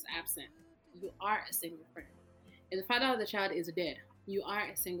child is absent, you are a single parent. If the father of the child is dead, you are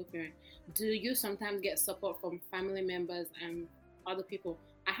a single parent. Do you sometimes get support from family members and other people?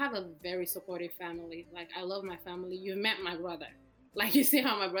 I have a very supportive family. Like, I love my family. You met my brother. Like, you see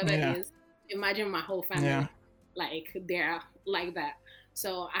how my brother is? Imagine my whole family. Yeah. Like, they're like that.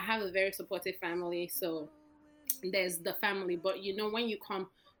 So I have a very supportive family. So there's the family. But, when you come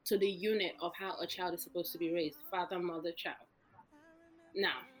to the unit of how a child is supposed to be raised, father, mother, child.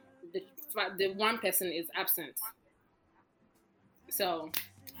 Now, the one person is absent. So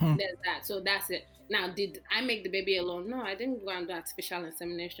there's that. So that's it. Now, did I make the baby alone? No, I didn't go and do artificial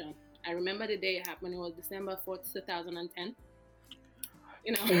insemination. I remember the day it happened. It was December 4th, 2010.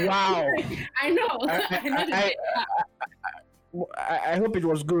 Wow. I know. I hope it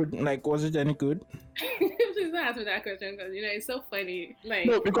was good. Like, was it any good? Please don't ask me that question because it's so funny. Like,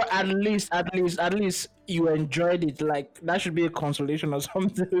 no, because at least you enjoyed it. Like, that should be a consolation or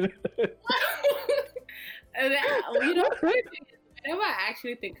something. Whenever I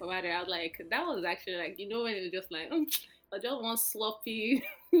actually think about it, I was like, that was actually like, when it was just like, I just want sloppy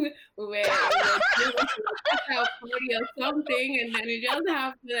where or something, and then you just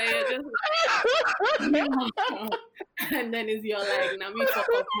have to and then it's your like, now me fuck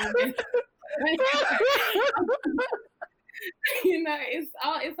up moment. It's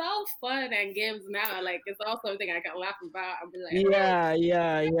all fun and games now. Like, it's all something I can laugh about. I'll be like,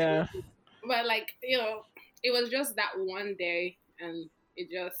 yeah. But like, it was just that one day, and I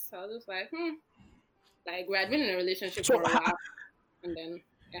was just like, Like, we had been in a relationship for a while, and then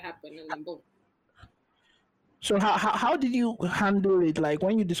it happened, and then boom. So how did you handle it? Like,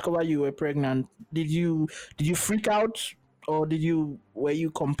 when you discovered you were pregnant, did you freak out, or were you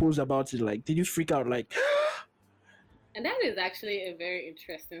composed about it? Like, did you freak out? Like, and that is actually a very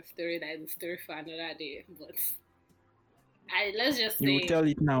interesting story. That is a story for another day. But let's just say you will tell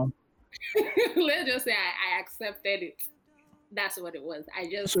it now. Let's just say I accepted it. That's what it was.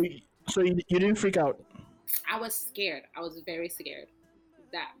 So you didn't freak out. I was scared. I was very scared.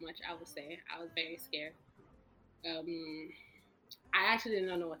 That much I would say. I was very scared. Um, I actually did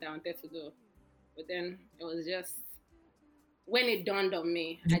not know what I wanted to do, but then it was just when it dawned on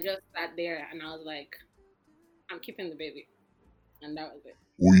me. I just sat there and I was like, I'm keeping the baby, and that was it.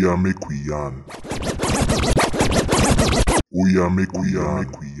 Oh yeah, make we yarn. Oh yeah, make we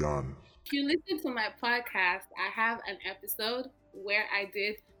yarn. If you listen to my podcast, I have an episode where I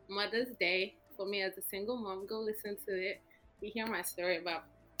did Mother's Day for me as a single mom. Go listen to it. You hear my story about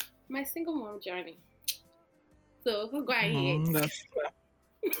my single mom journey. So go ahead.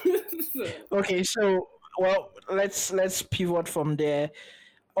 Okay, so well, let's pivot from there.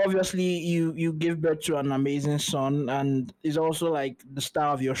 Obviously, you give birth to an amazing son, and is also like the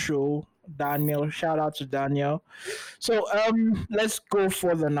star of your show, Daniel. Shout out to Daniel. So let's go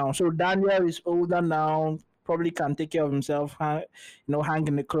further now. So Daniel is older now, probably can take care of himself, hang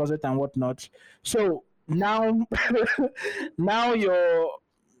in the closet and whatnot. So now, now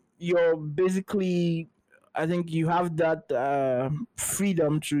you're basically, I think you have that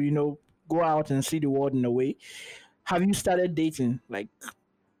freedom to go out and see the world in a way. Have you started dating, like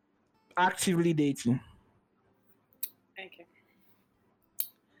actively dating? Okay.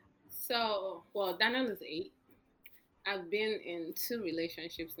 So, well, Daniel is 8. I've been in 2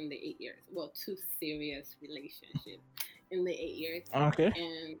 relationships in the 8 years. Well, 2 serious relationships in the 8 years. Okay.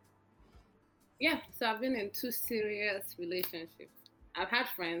 And yeah, so I've been in 2 serious relationships. I've had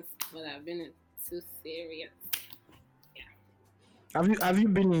friends, but I've been in 2 serious. Have you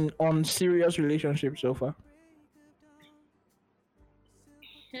been in on serious relationships so far?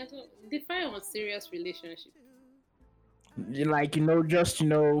 Yeah, so define on serious relationship. Like just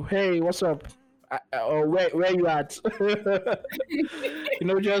hey, what's up? Or where you at?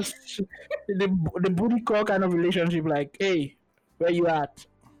 Just the booty call kind of relationship. Like, hey, where you at?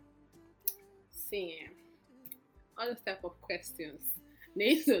 See, all those type of questions. They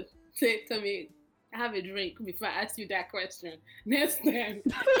used to say to me, have a drink before I ask you that question. Next time.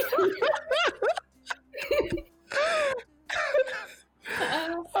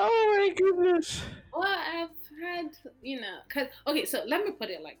 Oh my goodness. Well, I've had, cause okay, so let me put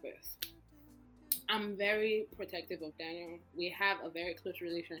it like this. I'm very protective of Daniel. We have a very close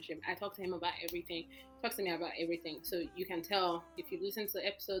relationship. I talk to him about everything. He talks to me about everything. So you can tell if you listen to the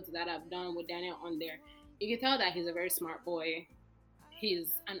episodes that I've done with Daniel on there, you can tell that he's a very smart boy.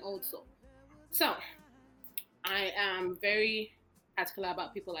 He's an old soul. So I am very particular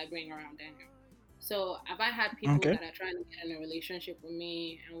about people I bring around Daniel. So have I had people Okay. that are trying to get in a relationship with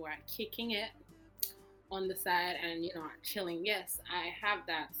me and we're kicking it on the side and are chilling? Yes, I have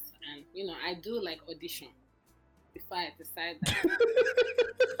that, and I do like audition before I decide that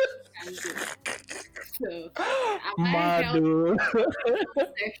I'm good. So have I held Madu.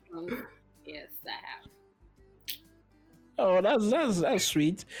 sessions? Yes, I have. Oh, that's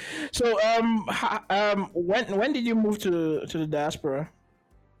sweet. So when did you move to the diaspora?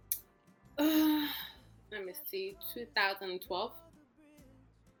 Let me see, 2012.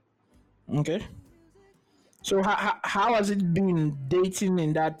 Okay. So how has it been dating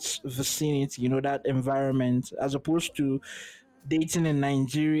in that vicinity, that environment, as opposed to dating in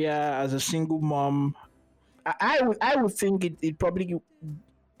Nigeria as a single mom? I would think it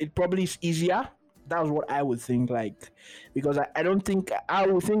probably is easier. That's what I would think, like, because I don't think I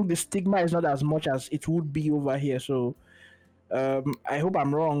would think the stigma is not as much as it would be over here. So I hope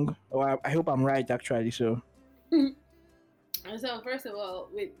I'm wrong, or I hope I'm right actually. So So first of all,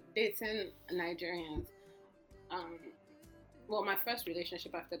 with dating Nigerians, um, well, my first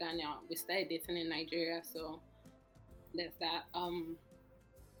relationship after Daniel, we started dating in Nigeria, so there's that.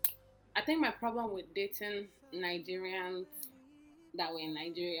 I think my problem with dating Nigerians that were in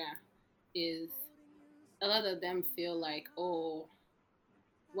Nigeria is a lot of them feel like, oh,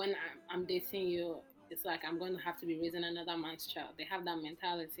 when I'm dating you, it's like I'm going to have to be raising another man's child. They have that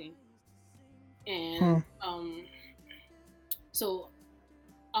mentality, and so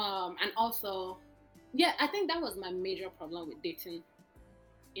and also, yeah, I think that was my major problem with dating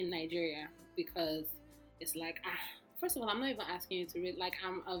in Nigeria, because it's like, first of all, I'm not even asking you to read. Like,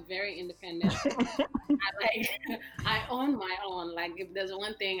 I'm a very independent. I own my own. Like, if there's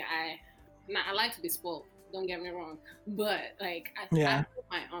one thing I like to be spoiled. Don't get me wrong, but like I yeah. put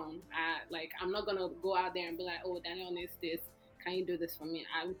my own. I'm not gonna go out there and be like, oh, Daniel needs this. Can you do this for me?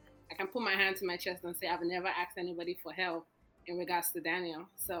 I can put my hand to my chest and say I've never asked anybody for help in regards to Daniel.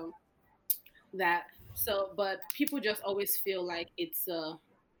 But people just always feel like it's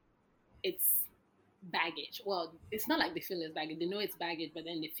baggage. Well, it's not like they feel it's baggage. They know it's baggage, but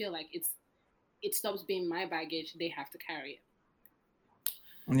then they feel like it stops being my baggage. They have to carry it.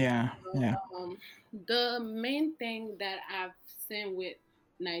 Yeah, yeah. The main thing that I've seen with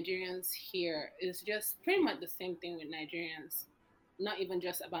Nigerians here is just pretty much the same thing with Nigerians. Not even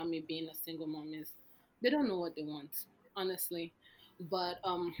just about me being a single mom, is they don't know what they want, honestly. But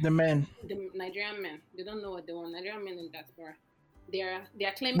The men, the Nigerian men, they don't know what they want. Nigerian men in diaspora, they are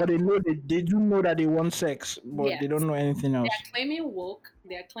claiming but they know they do know that they want sex, but yes, they don't know anything they else. are claiming woke.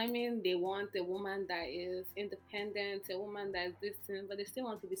 They are claiming they want a woman that is independent, a woman that is this thing, but they still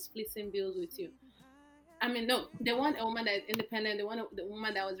want to be splitting bills with you. I mean, no, they want a woman that is independent. They want the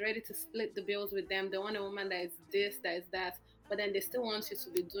woman that was ready to split the bills with them. They want a woman that is this, that is that. But then they still want you to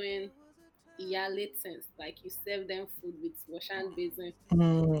be doing yearly things, like you serve them food with wash and basin.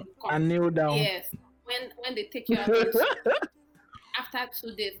 And kneel down. Yes, when they take you out on after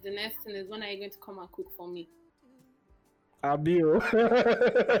 2 days, the next thing is, when are you going to come and cook for me? Abio.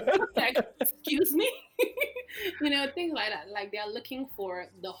 Like, excuse me. Things like that. Like, they are looking for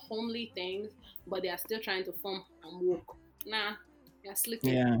the homely things, but they are still trying to form and walk. Nah, you're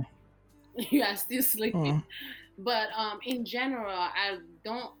sleeping. Yeah. You are still sleeping. But in general, I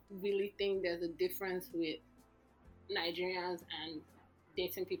don't really think there's a difference with Nigerians and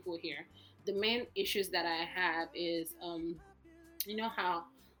dating people here. The main issues that I have is how,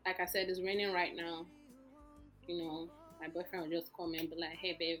 like I said, it's raining right now. My boyfriend will just call me and be like,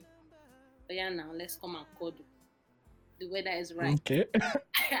 "Hey babe, but yeah, now let's come and code. The weather is right." Okay.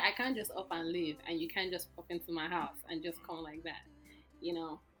 I can't just up and leave, and you can't just pop into my house and just come like that.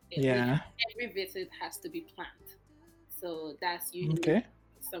 Yeah. Every visit has to be planned. So that's usually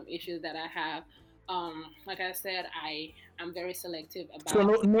some issues that I have. Like I said, I'm very selective about. So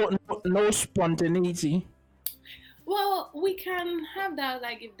no spontaneity. Well, we can have that,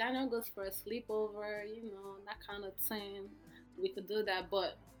 like if Daniel goes for a sleepover, that kind of thing. We could do that,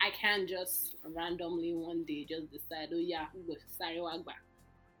 but I can't just randomly one day just decide, oh yeah, we go sorry wagba.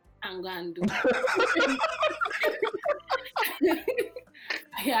 I'm gonna do that.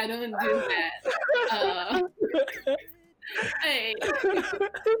 Yeah, I don't do that.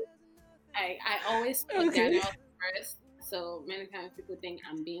 I always put Daniel first. So many times people think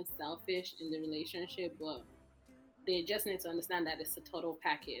I'm being selfish in the relationship, but they just need to understand that it's a total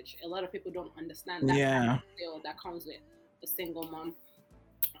package. A lot of people don't understand that deal that comes with a single mom.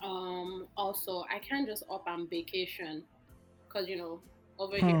 Also, I can't just up on vacation because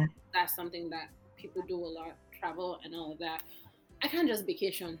over here that's something that people do a lot, travel and all of that. I can't just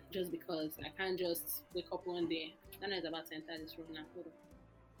vacation just because. I can't just wake up one day. Dana is about to enter this room now. Hold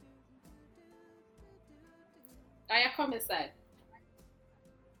on. Aya, come inside.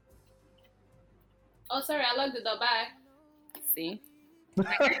 Oh, sorry, I locked the door. Bye. See?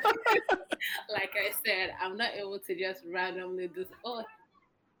 Like I said, I'm not able to just randomly do. Oh,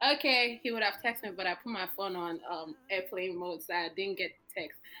 okay. He would have texted me, but I put my phone on airplane mode, so I didn't get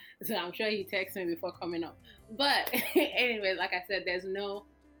text. So I'm sure he texted me before coming up. But anyway, like I said, I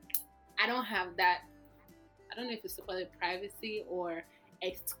don't have that. I don't know if it's to call it privacy or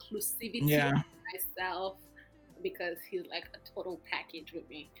exclusivity of myself, because he's like a total package with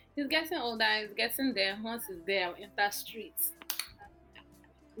me. He's getting older, he's getting there. Once he's there, I'll enter streets.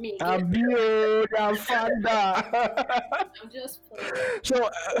 Me. I'm just so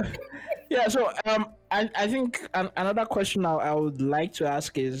I think another question I would like to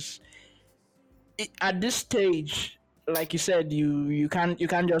ask is, at this stage, like you said, you can't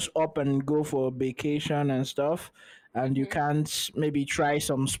just up and go for a vacation and stuff, and you can't maybe try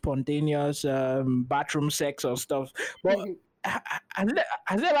some spontaneous bathroom sex or stuff. But has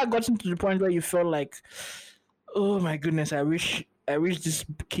it ever gotten to the point where you felt like, oh my goodness, I wish this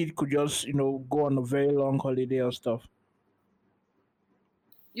kid could just go on a very long holiday or stuff?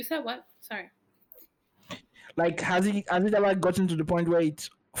 You said what? Sorry. Like, has it ever gotten to the point where it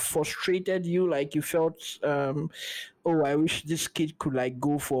frustrated you, like you felt oh, I wish this kid could like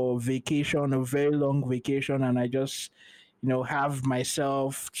go for vacation, a very long vacation, and I just have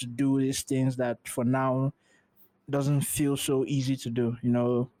myself to do these things that for now doesn't feel so easy to do,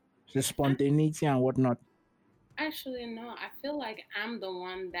 the spontaneity and whatnot? Actually, no. I feel like I'm the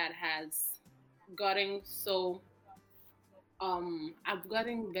one that has gotten so I've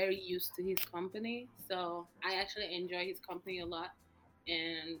gotten very used to his company, so I actually enjoy his company a lot.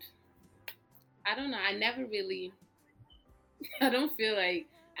 And I don't know, I never really I don't feel like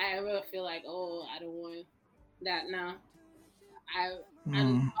I ever feel like, oh, I don't want that now.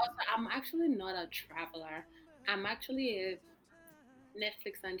 I'm actually not a traveler. I'm actually a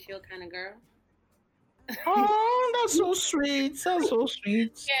Netflix and chill kind of girl. Oh, that's so sweet. That's so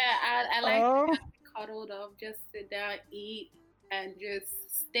sweet. Yeah, I like huddled up, just sit down, eat, and just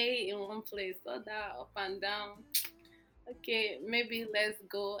stay in one place, so that up and down. Okay, maybe let's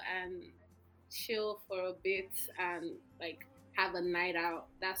go and chill for a bit and like have a night out.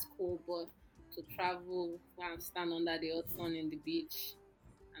 That's cool, but to travel and stand under the hot sun in the beach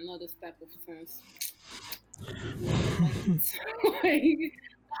and all those type of things. No, like,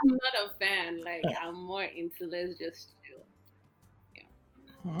 I'm not a fan. Like I'm more into let's just chill.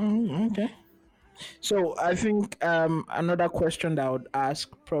 Okay. So I think another question that I would ask,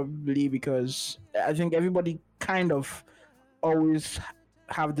 probably because I think everybody kind of always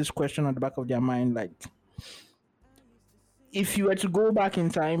have this question at the back of their mind, like, if you were to go back in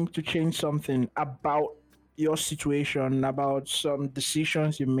time to change something about your situation, about some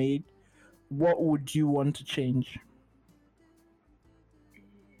decisions you made, what would you want to change?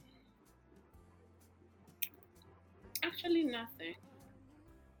 Actually, nothing.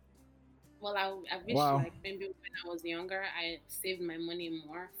 Well, I wish Wow. like maybe when I was younger, I saved my money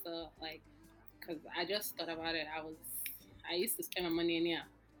more. So like, cause I just thought about it. I used to spend my money in here.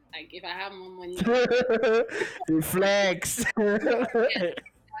 Like if I have more money, Reflex.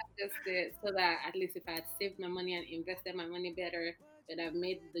 that's just it. So that at least if I had saved my money and invested my money better, that I've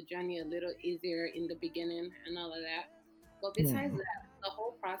made the journey a little easier in the beginning and all of that. But besides Hmm. that, the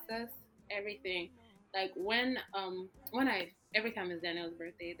whole process, everything, like when I every time it's Daniel's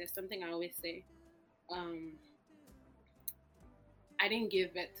birthday, there's something I always say. Um, I didn't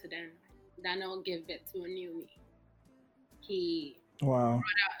give birth to Daniel. Daniel gave birth to a new me. He Wow.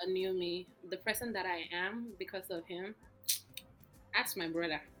 a new me, the person that I am because of him. Ask my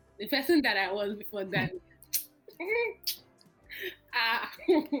brother, the person that I was before that. ah,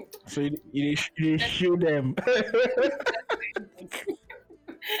 So you show them.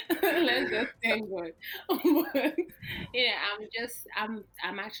 let's just thank God. But, yeah,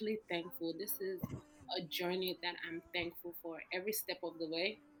 I'm actually thankful. This is a journey that I'm thankful for every step of the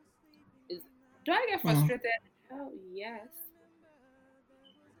way. Is do I get Hmm. frustrated? Oh yes.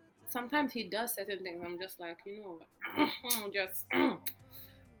 Sometimes he does certain things. I'm just like, you know what? just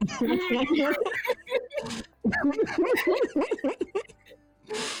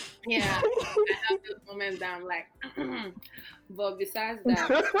yeah. I have those moments that I'm like, but besides that,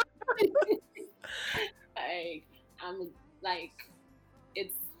 like I'm like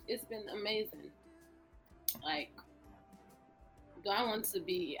it's it's been amazing. Like, do I want to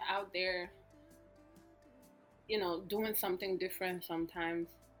be out there, doing something different sometimes?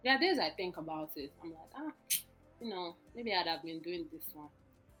 Yeah, there's I think about it. I'm like, maybe I'd have been doing this one.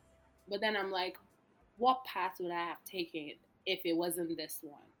 But then I'm like, what path would I have taken if it wasn't this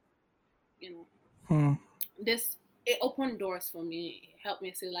one? You know, Hmm. this it opened doors for me, it helped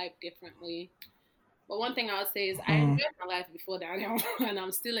me see life differently. But one thing I would say is I Hmm. enjoyed my life before that, and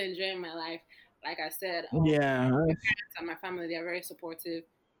I'm still enjoying my life. Like I said, Yeah. and my family, they're very supportive.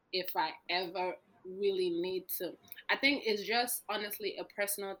 If I ever really need to, I think it's just honestly a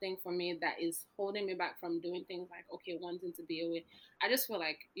personal thing for me that is holding me back from doing things like, okay, wanting to be away. I just feel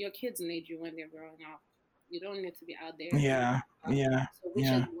like your kids need you when they're growing up. You don't need to be out there. Yeah. Yeah. So which is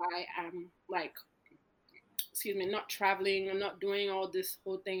Yeah. why I'm like, excuse me, not traveling and not doing all this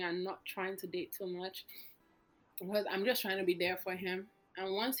whole thing and not trying to date too much, because I'm just trying to be there for him.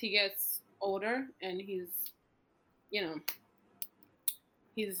 And once he gets older and you know,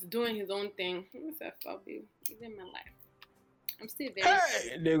 he's doing his own thing, he's in my life. I'm still very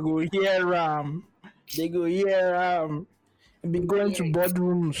Hey, they go here. They go here. Be going to yeah.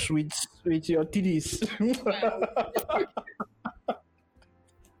 boardrooms with your titties. Well,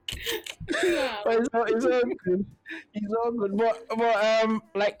 yeah. It's all good. It's all good. But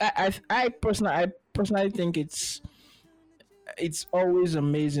like I personally think it's always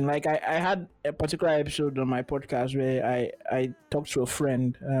amazing. Like I had a particular episode on my podcast where I talked to a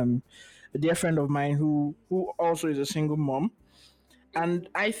friend, a dear friend of mine who also is a single mom, and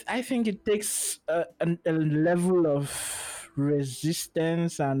I think it takes a level of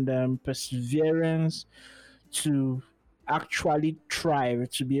resistance and perseverance to actually thrive,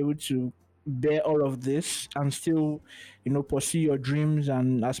 to be able to bear all of this and still pursue your dreams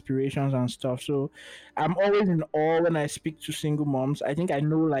and aspirations and stuff. So I'm always in awe when I speak to single moms. I think I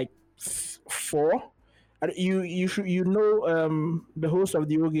know like four. You the host of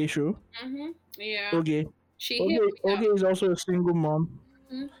the Oge show. Yeah. Oge. She hit Oge me up. Oge is also a single mom.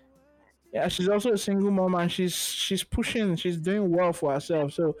 Mhm. Yeah, she's also a single mom, and she's pushing, she's doing well for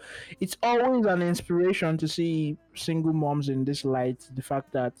herself. So it's always an inspiration to see single moms in this light. The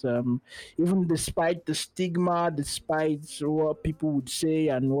fact that even despite the stigma, despite what people would say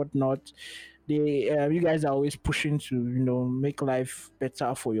and whatnot, You guys are always pushing to make life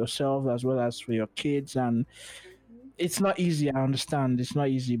better for yourself as well as for your kids, and it's not easy. I understand it's not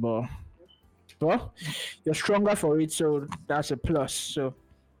easy, but well, you're stronger for it, so that's a plus.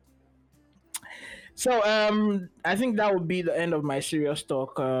 So I think that would be the end of my serious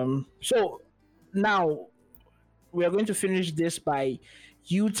talk. So now we are going to finish this by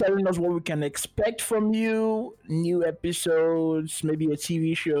you telling us what we can expect from you, new episodes, maybe a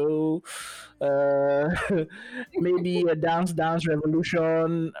TV show, uh, maybe a dance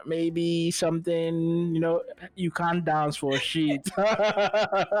revolution, maybe something you can't dance for shit.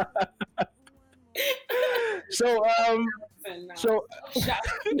 so And now, so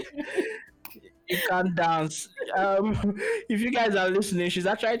you can't dance. If you guys are listening, she's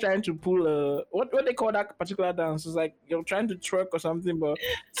actually trying to pull a what they call that particular dance. It's like you're trying to twerk or something, but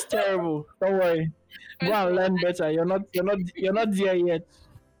it's terrible. Don't worry, go first of and all, learn better. You're not there yet.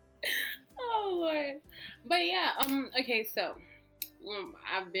 oh Lord. But yeah, okay, so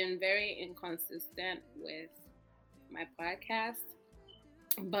I've been very inconsistent with my podcast,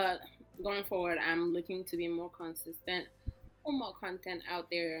 but going forward, I'm looking to be more consistent, put more content out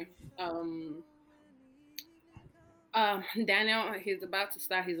there. Daniel, he's about to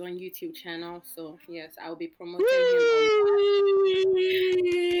start his own YouTube channel, so yes, I'll be promoting him a lot.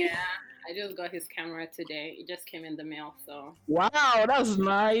 Yeah, I just got his camera today. It just came in the mail, so Wow, that's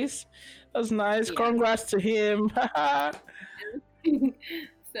nice. That's nice. yeah. Congrats to him.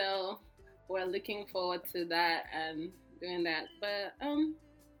 So we're looking forward to that and doing that. But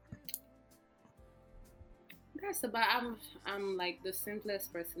that's about. I'm like the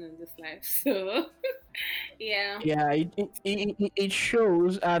simplest person in this life, so yeah. Yeah, it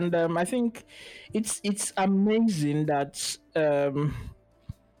shows, and I think it's amazing that I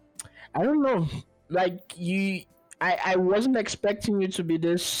don't know, like I wasn't expecting you to be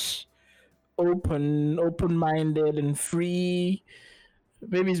this open-minded and free.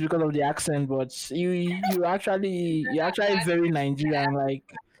 Maybe it's because of the accent, but you're actually very Nigerian.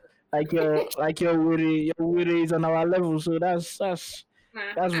 Like your witty is on our level, so that's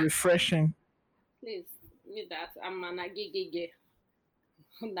Nah, refreshing. please, me that I'm an agigige.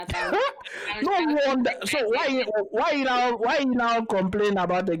 That I'm No wonder. So why you now complain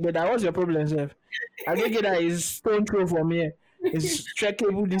about the Geda? What's your problem, sir? Agegeda is stone throw from here. It's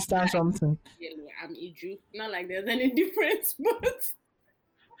checkable distance something. I'm Iju. Not like there's any difference, but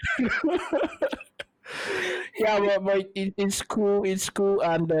Yeah, but it's cool. It's cool,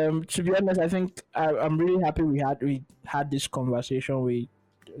 and to be honest, I think I'm really happy we had this conversation. We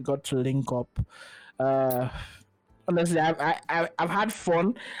got to link up. Uh, Honestly, I've had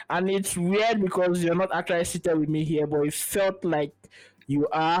fun, and it's weird because you're not actually seated with me here, but it felt like you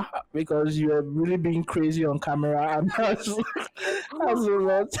are because you're really being crazy on camera, and that's a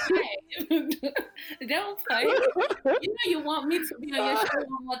lot. don't play. You know you want me to be on your show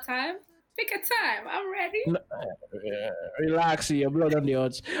one more time. Pick a time. I'm ready. Relax, your blood on the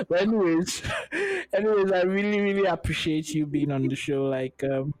odds. But anyways, I really, really appreciate you being on the show. Like,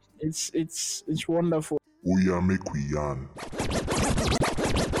 it's wonderful. Oh yeah, make we yarn.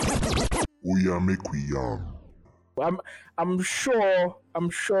 Oh yeah, make we yarn. I'm sure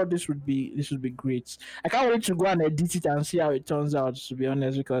this would be great. I can't wait to go and edit it and see how it turns out. To be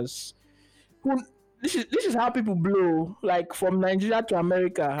honest, because who, this is how people blow. Like from Nigeria to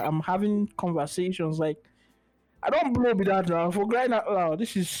America, I'm having conversations. Like I don't blow with that now. For crying out loud,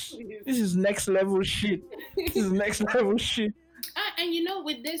 this is next level shit. This is next level shit. And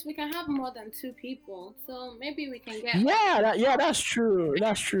with this, we can have more than 2 people. So maybe we can get Yeah, that's true.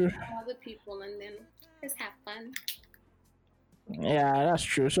 That's true. other people and then just have fun. Yeah, that's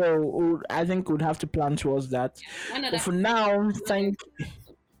true. So I think we'd have to plan towards that. One of But the for now, thank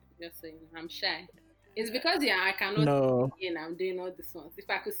just so you know, I'm shy. It's because I cannot no. see you and I'm doing all these ones. If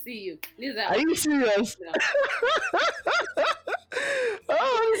I could see you, these are Are you serious?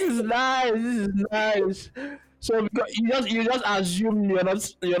 Oh, this is nice. This is nice. So because you just assume you're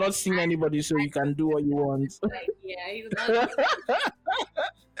not seeing anybody, so you can do what you want. like he's not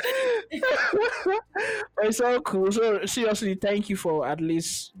But it's all cool. So seriously, thank you for at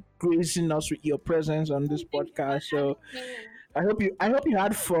least gracing us with your presence on this podcast. So I hope you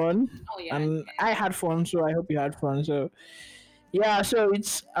had fun, oh yeah. and I had fun. So I hope you had fun. So yeah, so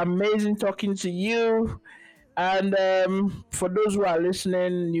it's amazing talking to you. And for those who are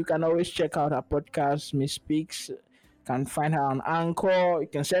listening, you can always check out our podcast, Miss Speaks. You can find her on Anchor. You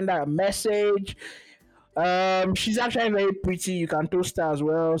can send her a message. She's actually very pretty. You can toast her as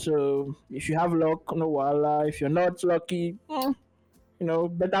well. So if you have luck, no wala. If you're not lucky,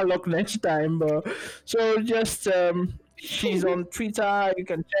 better luck next time. But so just She's on Twitter. You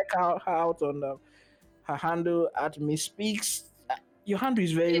can check her out on her handle at Miss Speaks. Your handle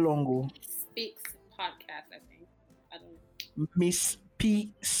is very long. Speaks podcast, I think. I don't know. Miss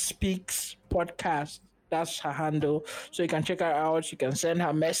P Speaks podcast. That's her handle. So you can check her out. You can send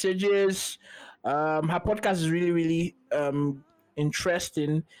her messages. Her podcast is really, really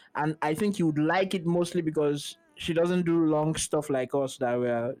interesting, and I think you would like it mostly because she doesn't do long stuff like us that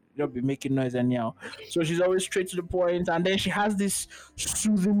we're just be making noise anyhow. So she's always straight to the point, and then she has this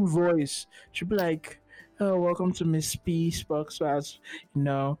soothing voice. She'll be like, "Oh, welcome to Miss P Podcast. You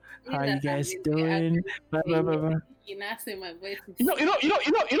know, how are you guys doing? Blah blah blah blah." You're not saying my voice.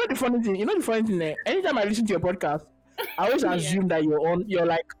 The funny thing. You know the funny thing. Anytime I listen to your podcast, I always assume that you're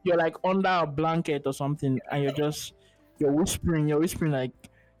like under a blanket or something, and you're whispering like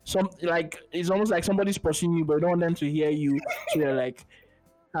it's almost like somebody's pursuing you, but you don't want them to hear you. So you're like,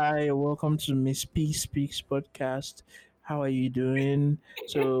 "Hi, welcome to Miss P Speaks podcast. How are you doing?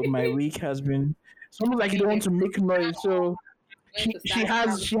 So my week has been." It's almost like you don't want to make noise. So she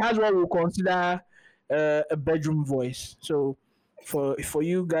has what we'll consider a bedroom voice. So for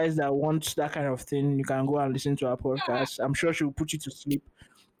you guys that want that kind of thing, you can go and listen to our podcast. I'm sure she'll put you to sleep.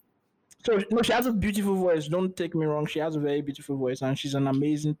 So no, she has a beautiful voice. Don't take me wrong. She has a very beautiful voice, and she's an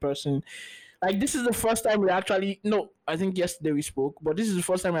amazing person. Like this is the first time we actually no, I think yesterday we spoke, but this is the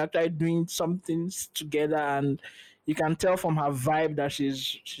first time we're actually doing something together, and you can tell from her vibe that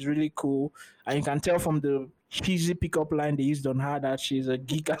she's really cool, and you can tell from the cheesy pickup line they used on her that she's a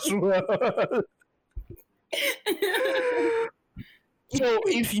geek as well. So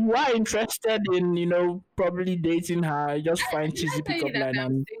if you are interested in, probably dating her, just find cheesy pickup line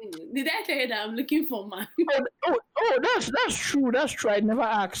and Did I tell you that I'm looking for man? that's true. That's true. I never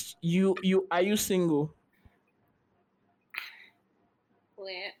asked. You are you single? Well,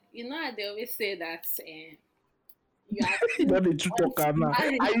 they always say that you are Not the truth talker now.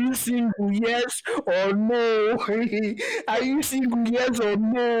 Are you single? Yes or no? Are you single? Yes or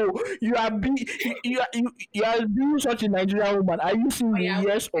no? You are being such a Nigerian woman. Are you single?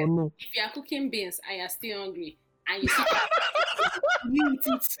 Yes or no? If you are cooking beans and you are still hungry and you see you eat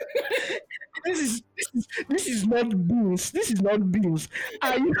it. This is not beans. This is not beans.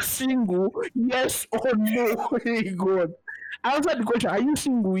 Are you single? Yes or no? Hey God. Answer the question. Are you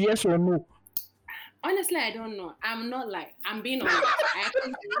single? Yes or no? Honestly, I don't know. I'm being honest. I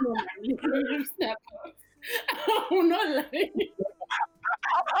actually don't know my relationship. I'm not lying.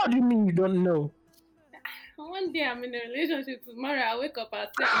 How do you mean you don't know? One day I'm in a relationship. Tomorrow I wake up and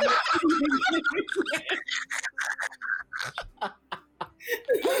say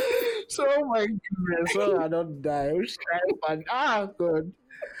So my goodness, I don't die. God.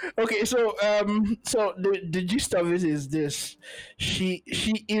 Okay, so the gist of it is this: she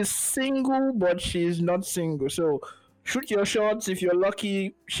is single, but she's not single. So shoot your shots. If you're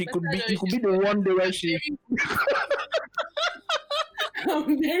lucky, you could be the one day where she.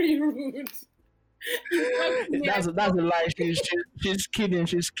 I'm very rude. That's a lie. She's kidding.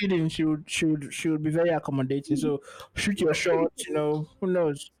 She's kidding. She would be very accommodating. So shoot your shots. Who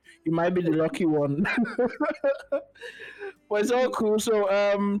knows? You might be the lucky one. But it's all cool. So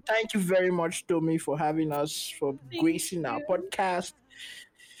thank you very much, Tomi, for having us, for gracing our podcast.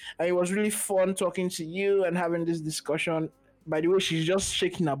 And it was really fun talking to you and having this discussion. By the way, she's just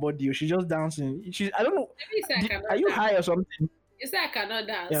shaking her body. She's just dancing. I don't know. Are you high or something? You say I cannot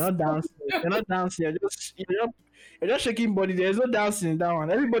dance. You're not dancing. You're not dancing. You're just shaking body. There's no dancing in that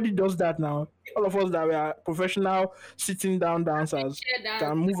one. Everybody does that now. All of us that we are professional sitting down dancers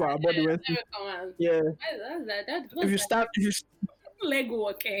can move our body. Yeah. If you start, leg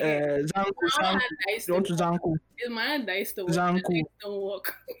work. Zanku. You want to Zanku? It's my hand that is to work. Zanku. Don't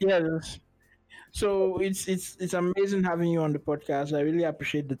work. Yes. So it's amazing having you on the podcast. I really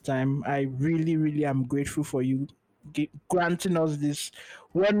appreciate the time. I really, really am grateful for you granting us this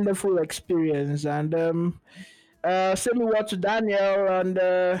wonderful experience. And send me word to Daniel and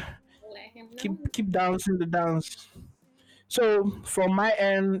keep dancing the dance. So from my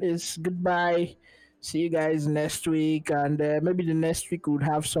end is goodbye. See you guys next week, and maybe the next week we'll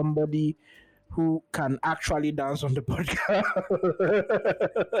have somebody who can actually dance on the podcast.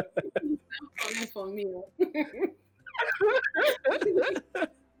 For me.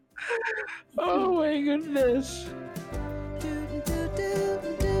 Oh my goodness.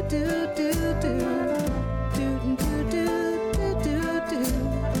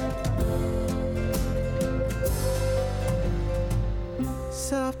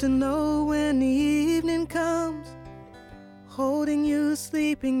 Soft and low when the evening comes, holding you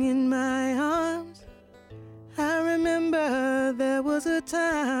sleeping in my arms. I remember there was a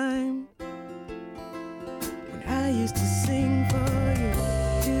time when I used to sing